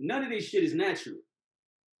this: none of this shit is natural.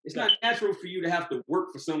 It's not natural for you to have to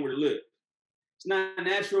work for somewhere to live. It's not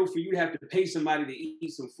natural for you to have to pay somebody to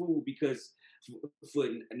eat some food, because for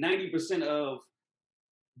 90% of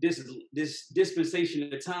this dispensation of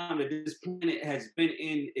the time that this planet has been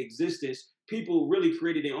in existence, people really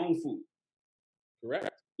created their own food. Correct.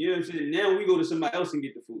 You know what I'm saying? Now we go to somebody else and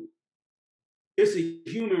get the food. It's a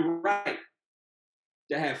human right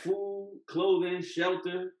to have food, clothing,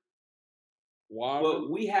 shelter. Water. But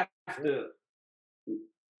we have to,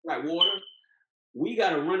 water. We got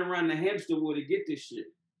to run around the hamster wheel to get this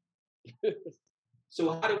shit. So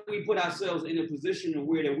how do we put ourselves in a position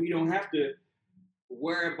where that we don't have to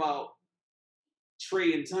worry about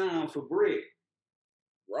trading time for bread?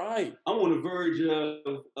 Right. I'm on the verge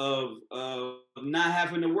of not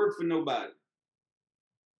having to work for nobody.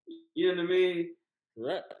 You know what I mean?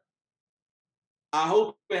 Right. I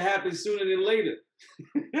hope it happens sooner than later.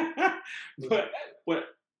 but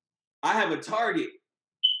I have a target,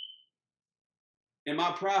 and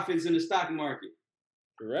my profits in the stock market.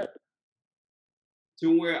 Correct.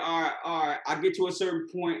 To where I get to a certain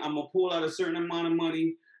point, I'm gonna pull out a certain amount of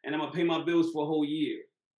money, and I'm gonna pay my bills for a whole year.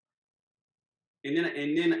 And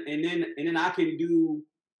then I can do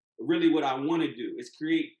really what I want to do, is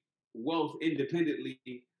create wealth independently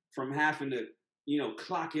from having to,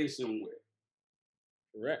 clock in somewhere.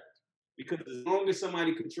 Correct. Because as long as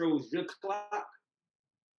somebody controls your clock,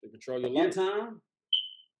 they control your life. Your time,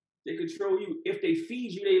 they control you. If they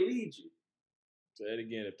feed you, they lead you. Say it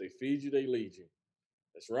again. If they feed you, they lead you.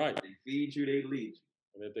 That's right. If they feed you, they lead you.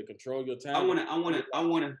 And if they control your time, I want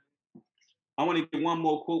to get one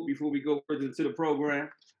more quote before we go further into the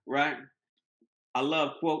program. Right? I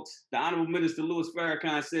love quotes. The Honorable Minister Louis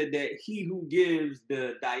Farrakhan said that he who gives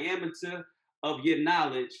the diameter of your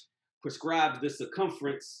knowledge prescribes the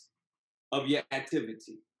circumference of your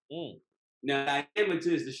activity. Now, diameter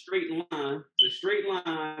is the straight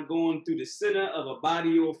line going through the center of a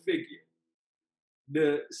body or figure.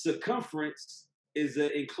 The circumference is an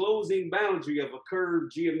enclosing boundary of a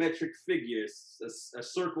curved geometric figure, a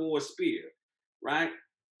circle or sphere, right?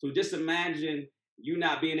 So just imagine you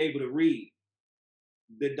not being able to read.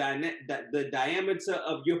 The diameter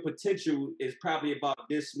of your potential is probably about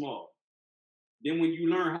this small. Then when you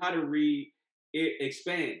learn how to read, it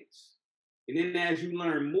expands. And then as you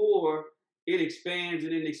learn more, it expands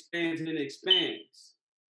and then expands and then expands.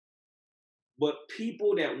 But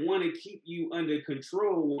people that want to keep you under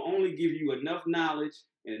control will only give you enough knowledge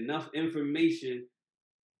and enough information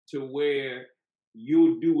to where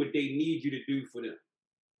you'll do what they need you to do for them.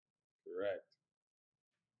 Correct.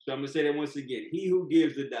 So I'm going to say that once again. He who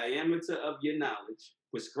gives the diameter of your knowledge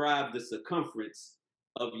prescribes the circumference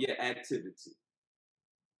of your activity.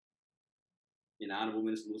 And Honorable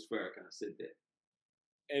Minister Louis Farrakhan said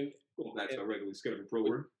that. And going back to our regularly scheduled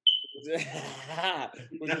program.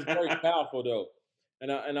 Which is very powerful, though.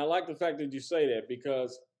 And I like the fact that you say that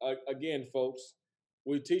because, again, folks,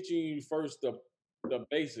 we're teaching you first the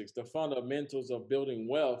basics, the fundamentals of building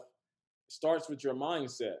wealth. Starts with your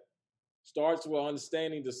mindset. Starts with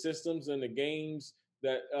understanding the systems and the games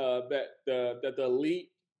that the elite,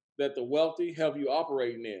 that the wealthy have you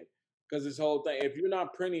operating in. Because this whole thing, if you're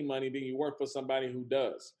not printing money, then you work for somebody who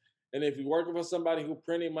does. And if you're working for somebody who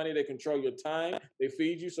printing money, they control your time, they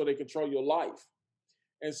feed you, so they control your life.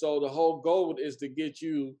 And so the whole goal is to get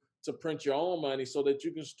you to print your own money so that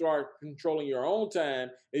you can start controlling your own time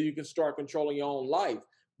and you can start controlling your own life.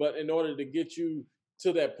 But in order to get you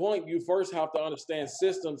to that point, you first have to understand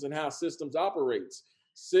systems and how systems operates.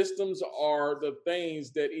 Systems are the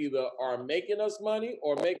things that either are making us money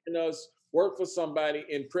or making us work for somebody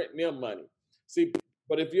and printing them money. See,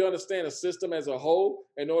 but if you understand a system as a whole,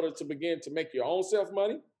 in order to begin to make your own self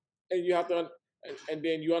money, and you have to, and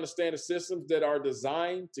then you understand the systems that are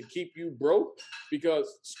designed to keep you broke,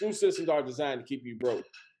 because school systems are designed to keep you broke.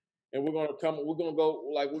 And we're going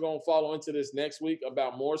to follow into this next week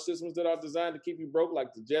about more systems that are designed to keep you broke,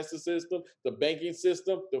 like the justice system, the banking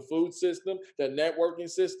system, the food system, the networking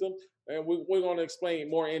system. And we're going to explain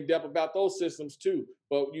more in depth about those systems too.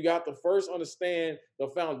 But you got to first understand the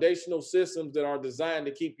foundational systems that are designed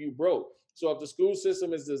to keep you broke. So if the school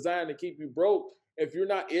system is designed to keep you broke, if you're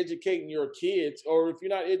not educating your kids or if you're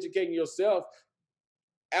not educating yourself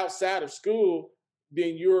outside of school,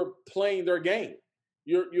 then you're playing their game.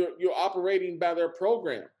 You're operating by their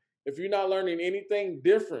program. If you're not learning anything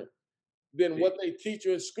different than what they teach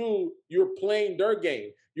you in school, you're playing their game.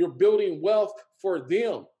 You're building wealth for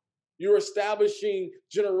them. You're establishing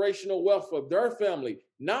generational wealth for their family,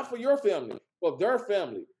 not for your family, for their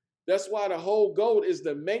family. That's why the whole goal is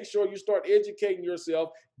to make sure you start educating yourself,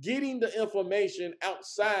 getting the information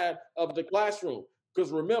outside of the classroom.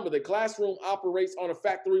 Because remember, the classroom operates on a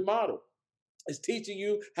factory model. It's teaching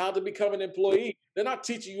you how to become an employee. They're not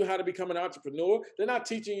teaching you how to become an entrepreneur. They're not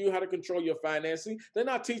teaching you how to control your financing. They're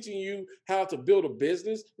not teaching you how to build a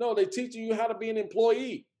business. No, they're teaching you how to be an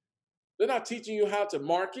employee. They're not teaching you how to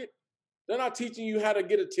market. They're not teaching you how to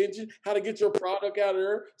get attention, how to get your product out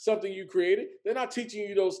there, something you created. They're not teaching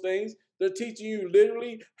you those things. They're teaching you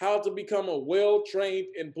literally how to become a well-trained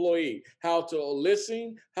employee, how to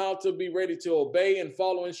listen, how to be ready to obey and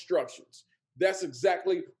follow instructions. That's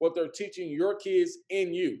exactly what they're teaching your kids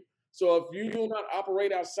in you. So if you do not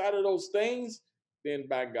operate outside of those things, then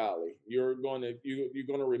by golly, you're going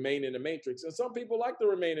to remain in the matrix. And some people like to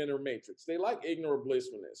remain in the matrix. They like ignorant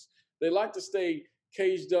blissfulness. They like to stay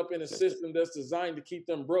caged up in a system that's designed to keep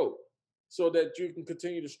them broke so that you can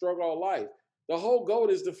continue to struggle all life. The whole goal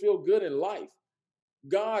is to feel good in life.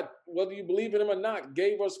 God, whether you believe in him or not,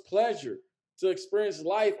 gave us pleasure to experience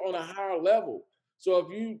life on a higher level. So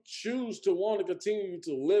if you choose to want to continue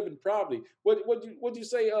to live in poverty, what you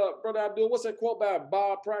say, Brother Abdul? What's that quote by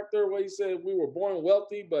Bob Proctor where he said we were born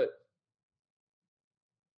wealthy, but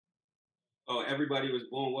everybody was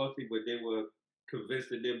born wealthy, but they were convinced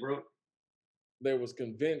that they're broke? They was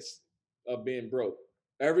convinced of being broke.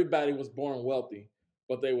 Everybody was born wealthy,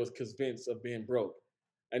 but they was convinced of being broke.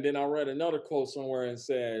 And then I read another quote somewhere and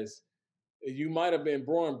says, you might have been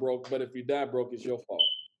born broke, but if you die broke, it's your fault.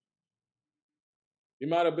 You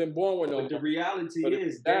might have been born with no money. But the reality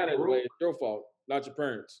is that way, it's your fault, not your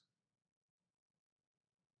parents.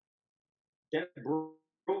 That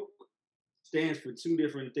broke stands for two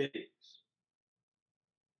different things.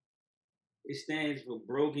 It stands for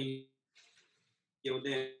broken your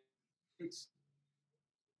damn, and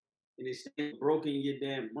it stands for broken your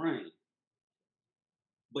damn brain.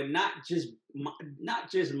 But not just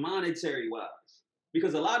monetary wise,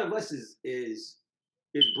 because a lot of us is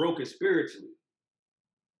is broken spiritually.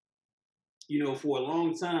 You know, for a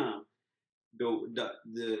long time,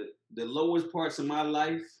 the lowest parts of my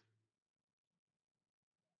life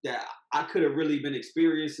that I could have really been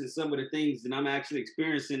experiencing some of the things that I'm actually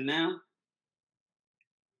experiencing now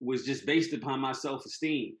was just based upon my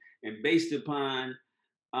self-esteem and based upon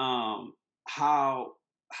how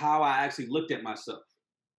I actually looked at myself.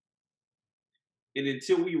 And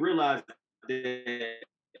until we realize that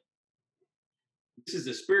this is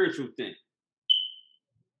a spiritual thing,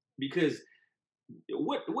 because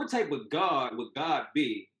what type of God would God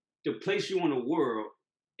be to place you in the world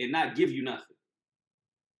and not give you nothing?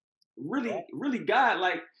 Really, really,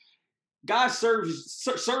 God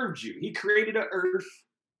served you. He created the earth.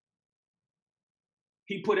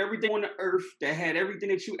 He put everything on the earth that had everything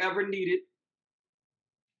that you ever needed.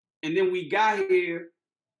 And then we got here,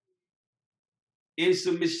 and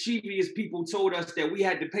some mischievous people told us that we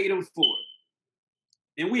had to pay them for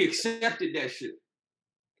it. And we accepted that shit.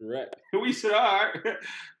 Correct. And we said, all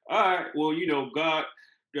right, well, you know, God,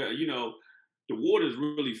 you know, the water's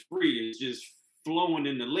really free. It's just flowing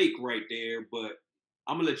in the lake right there, but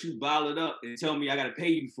I'm gonna let you bottle it up and tell me I gotta pay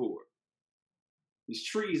you for it. There's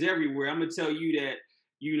trees everywhere. I'm gonna tell you that,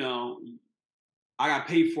 you know, I got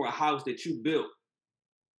paid for a house that you built.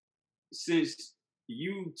 Since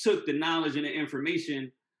you took the knowledge and the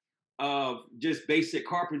information of just basic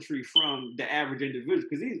carpentry from the average individual,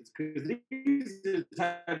 because these are the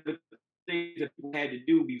type of things that people had to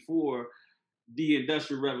do before the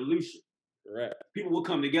Industrial Revolution. Correct. People would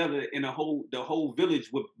come together and the whole village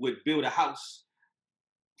would build a house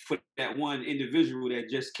for that one individual that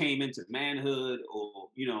just came into manhood or,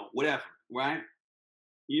 you know, whatever, right?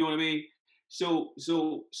 You know what I mean? So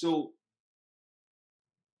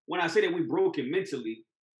when I say that we broken mentally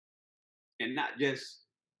and not just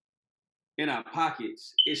in our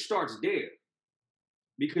pockets, it starts there.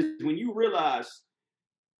 Because when you realize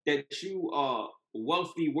that you are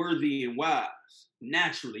wealthy, worthy, and wise,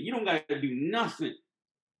 naturally, you don't got to do nothing.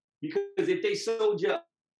 Because if they sold your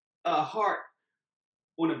heart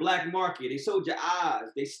on the black market, they sold your eyes,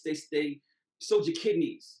 they sold your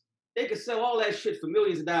kidneys, they could sell all that shit for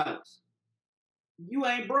millions of dollars. You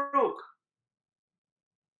ain't broke.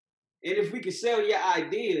 And if we could sell your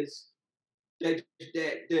ideas that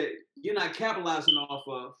you're not capitalizing off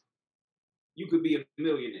of, you could be a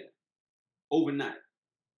millionaire overnight.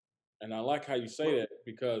 And I like how you say that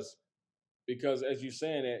because as you're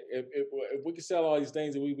saying that if we can sell all these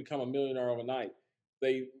things and we become a millionaire overnight,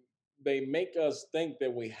 they make us think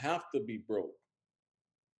that we have to be broke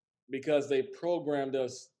because they programmed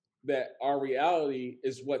us that our reality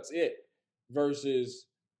is what's it versus,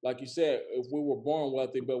 like you said, if we were born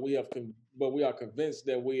wealthy but we are convinced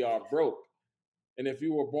that we are broke. And if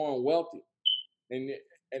you were born wealthy and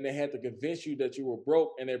they had to convince you that you were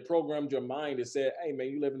broke and they programmed your mind and said, hey man,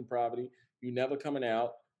 you live in poverty, you never coming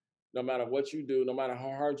out, no matter what you do, no matter how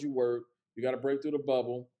hard you work, you got to break through the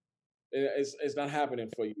bubble. It's not happening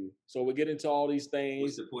for you. So we get into all these things.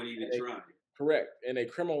 What's the point of even trying? Correct. And they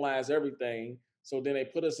criminalize everything. So then they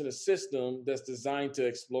put us in a system that's designed to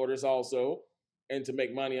exploit us also and to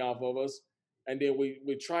make money off of us. And then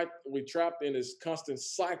we trapped in this constant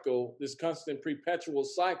cycle, this constant perpetual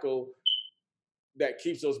cycle that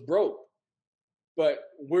keeps us broke. But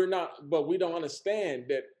we don't understand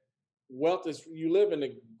that wealth is, you live in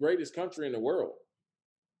the greatest country in the world.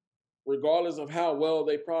 Regardless of how well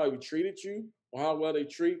they probably treated you or how well they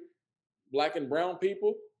treat black and brown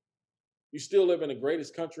people, you still live in the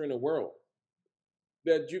greatest country in the world.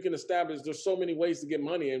 That you can establish, there's so many ways to get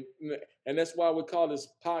money. And that's why we call this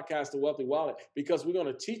podcast The Wealthy Wallet, because we're going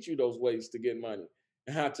to teach you those ways to get money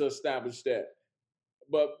and how to establish that.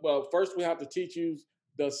 But first we have to teach you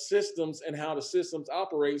the systems and how the systems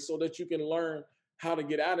operate so that you can learn how to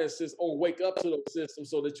get out of that system or wake up to those systems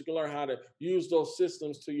so that you can learn how to use those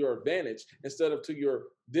systems to your advantage instead of to your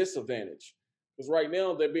disadvantage. Because right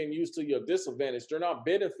now they're being used to your disadvantage. They're not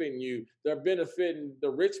benefiting you. They're benefiting the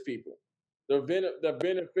rich people. They're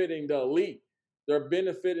benefiting the elite. They're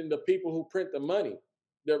benefiting the people who print the money.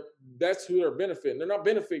 That's who they're benefiting. They're not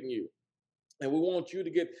benefiting you. And we want you to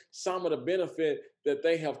get some of the benefit that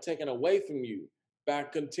they have taken away from you by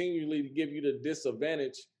continually to give you the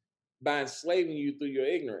disadvantage by enslaving you through your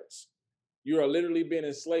ignorance. You are literally being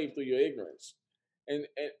enslaved through your ignorance. And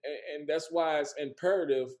that's why it's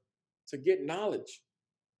imperative to get knowledge.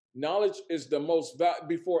 Knowledge is the most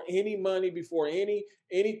before any money, before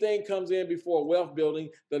anything comes in, before wealth building.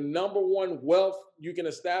 The number one wealth you can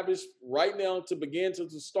establish right now to begin to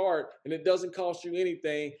start, and it doesn't cost you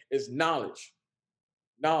anything, is knowledge.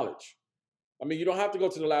 Knowledge. I mean, you don't have to go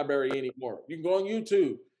to the library anymore. You can go on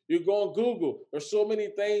YouTube. You go on Google. There's so many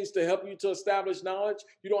things to help you to establish knowledge.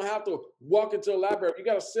 You don't have to walk into a library. You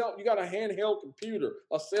got a handheld computer,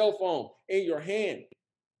 a cell phone in your hand,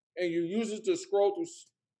 and you use it to scroll through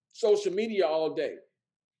social media all day.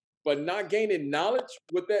 But not gaining knowledge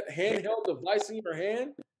with that handheld device in your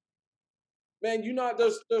hand, man,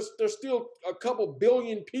 there's still a couple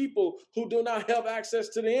billion people who do not have access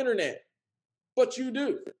to the internet, but you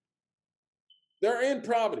do. They're in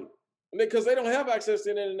poverty because they don't have access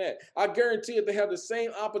to the internet. I guarantee if they have the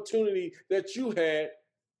same opportunity that you had,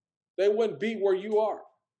 they wouldn't be where you are.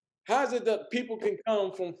 How is it that people can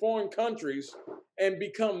come from foreign countries and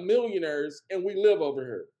become millionaires and we live over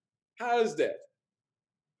here? How is that?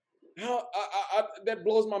 That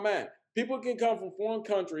blows my mind. People can come from foreign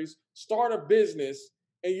countries, start a business,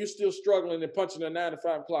 and you're still struggling and punching a 9 to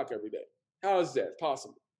 5 clock every day. How is that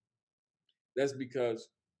possible? That's because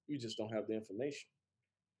you just don't have the information.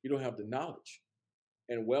 You don't have the knowledge.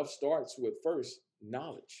 And wealth starts with first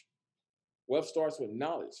knowledge. Wealth starts with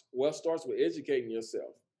knowledge. Wealth starts with educating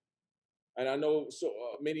yourself. And I know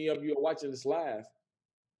many of you are watching this live,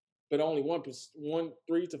 but only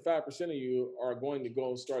 3 to 5% of you are going to go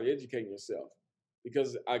and start educating yourself,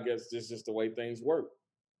 because I guess this is just the way things work.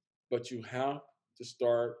 But you have to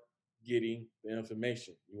start getting the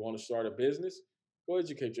information. You want to start a business? Go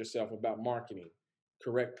educate yourself about marketing,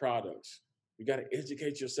 correct products. You got to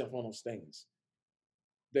educate yourself on those things.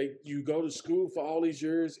 You go to school for all these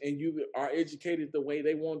years and you are educated the way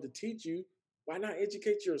they wanted to teach you. Why not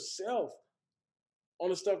educate yourself on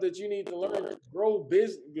the stuff that you need to learn to grow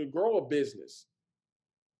a business,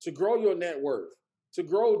 to grow your net worth, to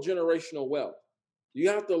grow generational wealth? You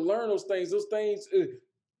have to learn those things. Those things,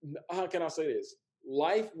 how can I say this?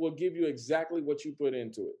 Life will give you exactly what you put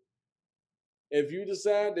into it. If you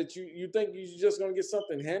decide that you think you're just going to get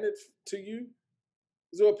something handed to you,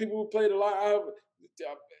 this is what people who play the lottery.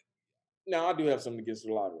 Now, I do have something against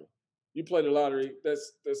the lottery. You play the lottery,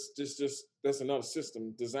 that's another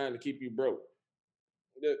system designed to keep you broke.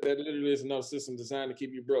 That literally is another system designed to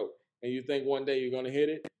keep you broke. And you think one day you're going to hit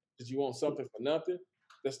it because you want something for nothing.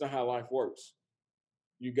 That's not how life works.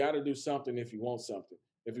 You got to do something if you want something.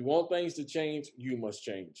 If you want things to change, you must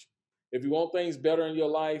change. If you want things better in your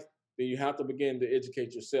life, then you have to begin to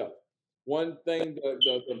educate yourself. One thing,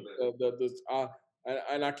 I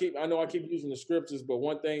know I keep using the scriptures, but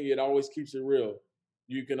one thing, it always keeps it real.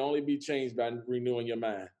 You can only be changed by renewing your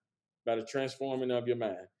mind, by the transforming of your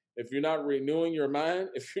mind. If you're not renewing your mind,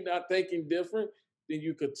 if you're not thinking different, then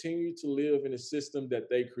you continue to live in a system that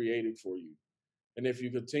they created for you. And if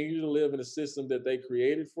you continue to live in a system that they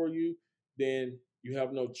created for you, then you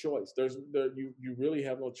have no choice. You really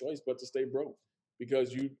have no choice but to stay broke,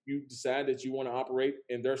 because you decide that you want to operate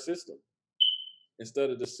in their system instead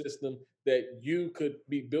of the system that you could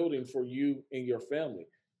be building for you and your family.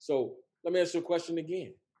 So let me ask you a question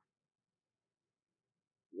again.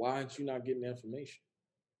 Why aren't you not getting the information?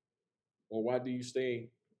 Or why do you stay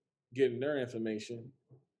getting their information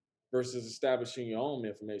versus establishing your own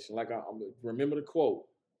information? Like, I remember the quote: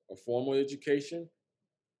 a formal education,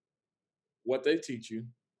 what they teach you,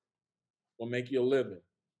 will make you a living,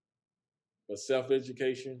 but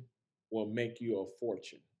self-education will make you a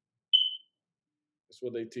fortune. That's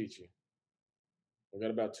what they teach you. We got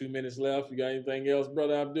about 2 minutes left. You got anything else,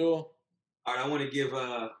 Brother Abdul? All right, I want to give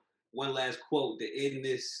one last quote to end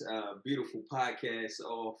this beautiful podcast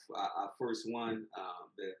off. Our first one,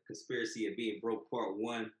 The Conspiracy of Being Broke, Part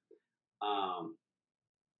 1.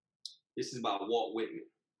 This is about Walt Whitman.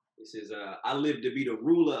 It says, I live to be the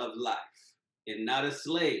ruler of life and not a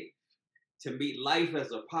slave, to meet life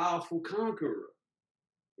as a powerful conqueror,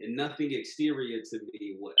 and nothing exterior to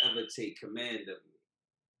me will ever take command of me.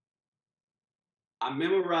 I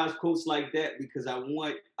memorize quotes like that because I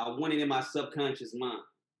want it in my subconscious mind.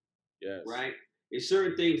 Yes. Right? There's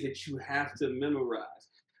certain things that you have to memorize,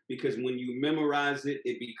 because when you memorize it,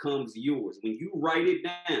 it becomes yours. When you write it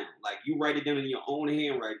down, like you write it down in your own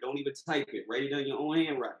handwriting, don't even type it. Write it down in your own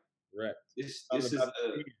handwriting. Right. This is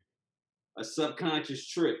a subconscious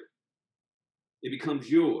trick. It becomes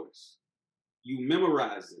yours. You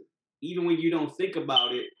memorize it. Even when you don't think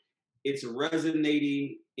about it, it's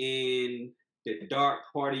resonating in the dark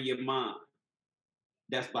part of your mind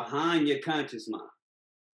that's behind your conscious mind.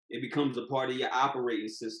 It becomes a part of your operating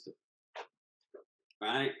system,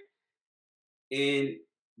 right? And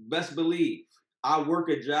best believe, I work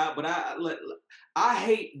a job, but I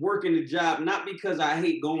hate working a job, not because I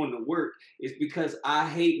hate going to work. It's because I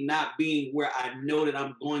hate not being where I know that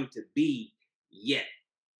I'm going to be yet.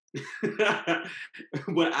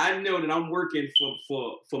 But I know that I'm working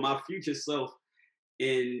for my future self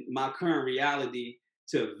in my current reality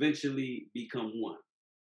to eventually become one.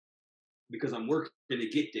 because I'm working to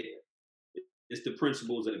get there. It's the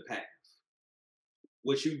principles of the path.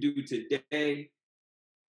 What you do today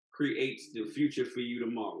creates the future for you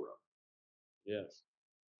tomorrow. Yes.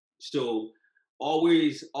 So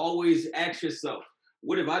always ask yourself,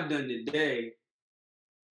 what have I done today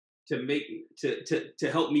to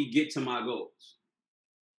help me get to my goals?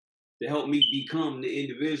 To help me become the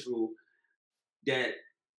individual that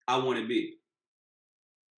I want to be.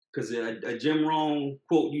 Because a Jim Rohn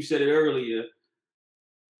quote, you said it earlier.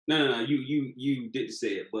 No, you didn't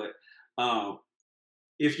say it, but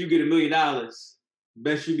if you get $1 million,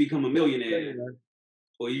 best you become a millionaire,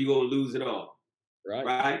 or you gonna lose it all.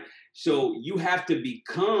 Right. So you have to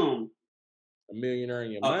become a millionaire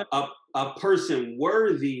in your mind. A person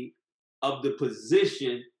worthy of the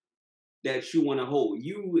position that you want to hold.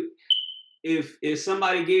 If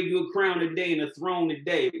somebody gave you a crown today and a throne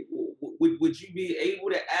today, would you be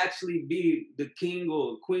able to actually be the king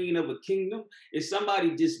or queen of a kingdom? If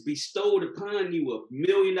somebody just bestowed upon you $1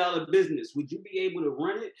 million business, would you be able to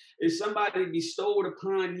run it? If somebody bestowed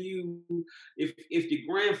upon you, if your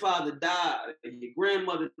grandfather died and your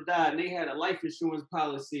grandmother died and they had a life insurance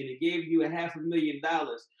policy and they gave you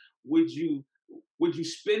 $500,000, would you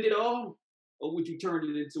spend it all, or would you turn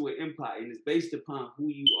it into an empire? And it's based upon who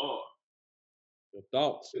you are. Your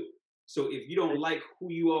thoughts. So if you don't like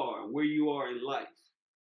who you are and where you are in life,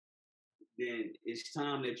 then it's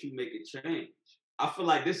time that you make a change. I feel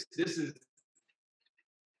like this is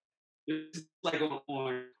like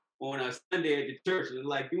on a Sunday at the church. And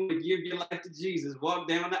like, you want to give your life to Jesus, walk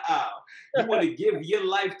down the aisle. You want to give your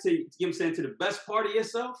life to, you know what I'm saying, to the best part of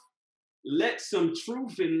yourself. Let some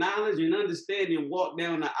truth and knowledge and understanding walk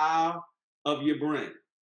down the aisle of your brain.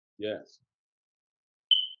 Yes.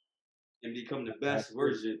 And become the best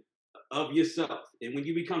version of yourself. And when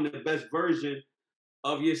you become the best version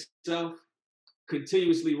of yourself,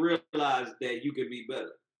 continuously realize that you can be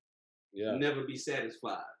better. Yeah. Never be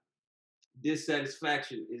satisfied.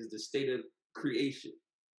 Dissatisfaction is the state of creation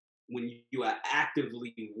when you are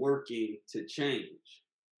actively working to change.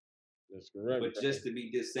 That's correct. But just to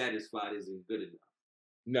be dissatisfied isn't good enough.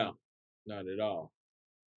 No, not at all.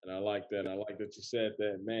 And I like that. I like that you said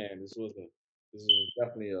that. Man, this was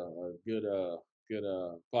definitely a good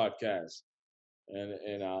podcast.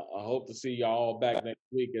 And I hope to see y'all back next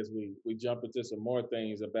week as we jump into some more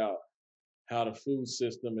things about how the food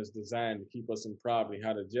system is designed to keep us in poverty,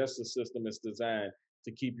 how the justice system is designed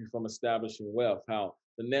to keep you from establishing wealth, how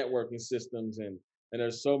the networking systems and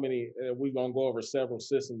there's so many, we're going to go over several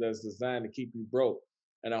systems that's designed to keep you broke.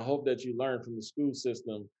 And I hope that you learn from the school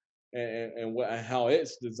system and how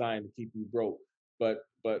it's designed to keep you broke. But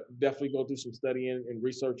definitely go do some studying and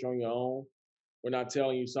research on your own. We're not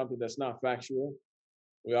telling you something that's not factual.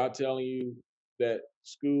 We are telling you that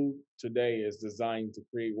school today is designed to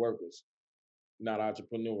create workers, not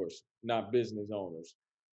entrepreneurs, not business owners,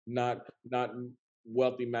 not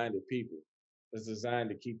wealthy-minded people. It's designed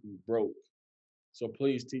to keep you broke. So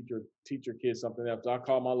please teach your kids something else. I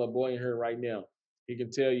call my little boy in here right now. He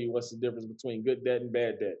can tell you what's the difference between good debt and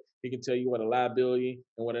bad debt. He can tell you what a liability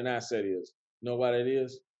and what an asset is. You know what it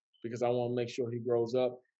is? Because I want to make sure he grows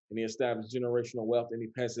up and he establishes generational wealth and he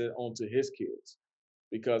passes it on to his kids.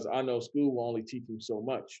 Because I know school will only teach him so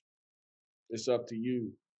much. It's up to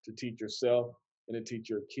you to teach yourself and to teach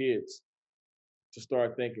your kids to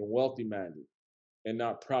start thinking wealthy-minded and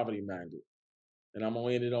not poverty-minded. And I'm going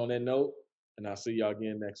to end it on that note, and I'll see y'all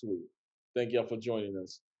again next week. Thank y'all for joining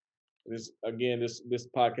us. This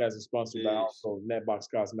podcast is sponsored by also Netbox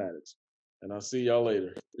Cosmetics. And I'll see y'all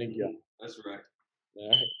later. Thank y'all. That's right. All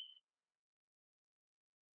right.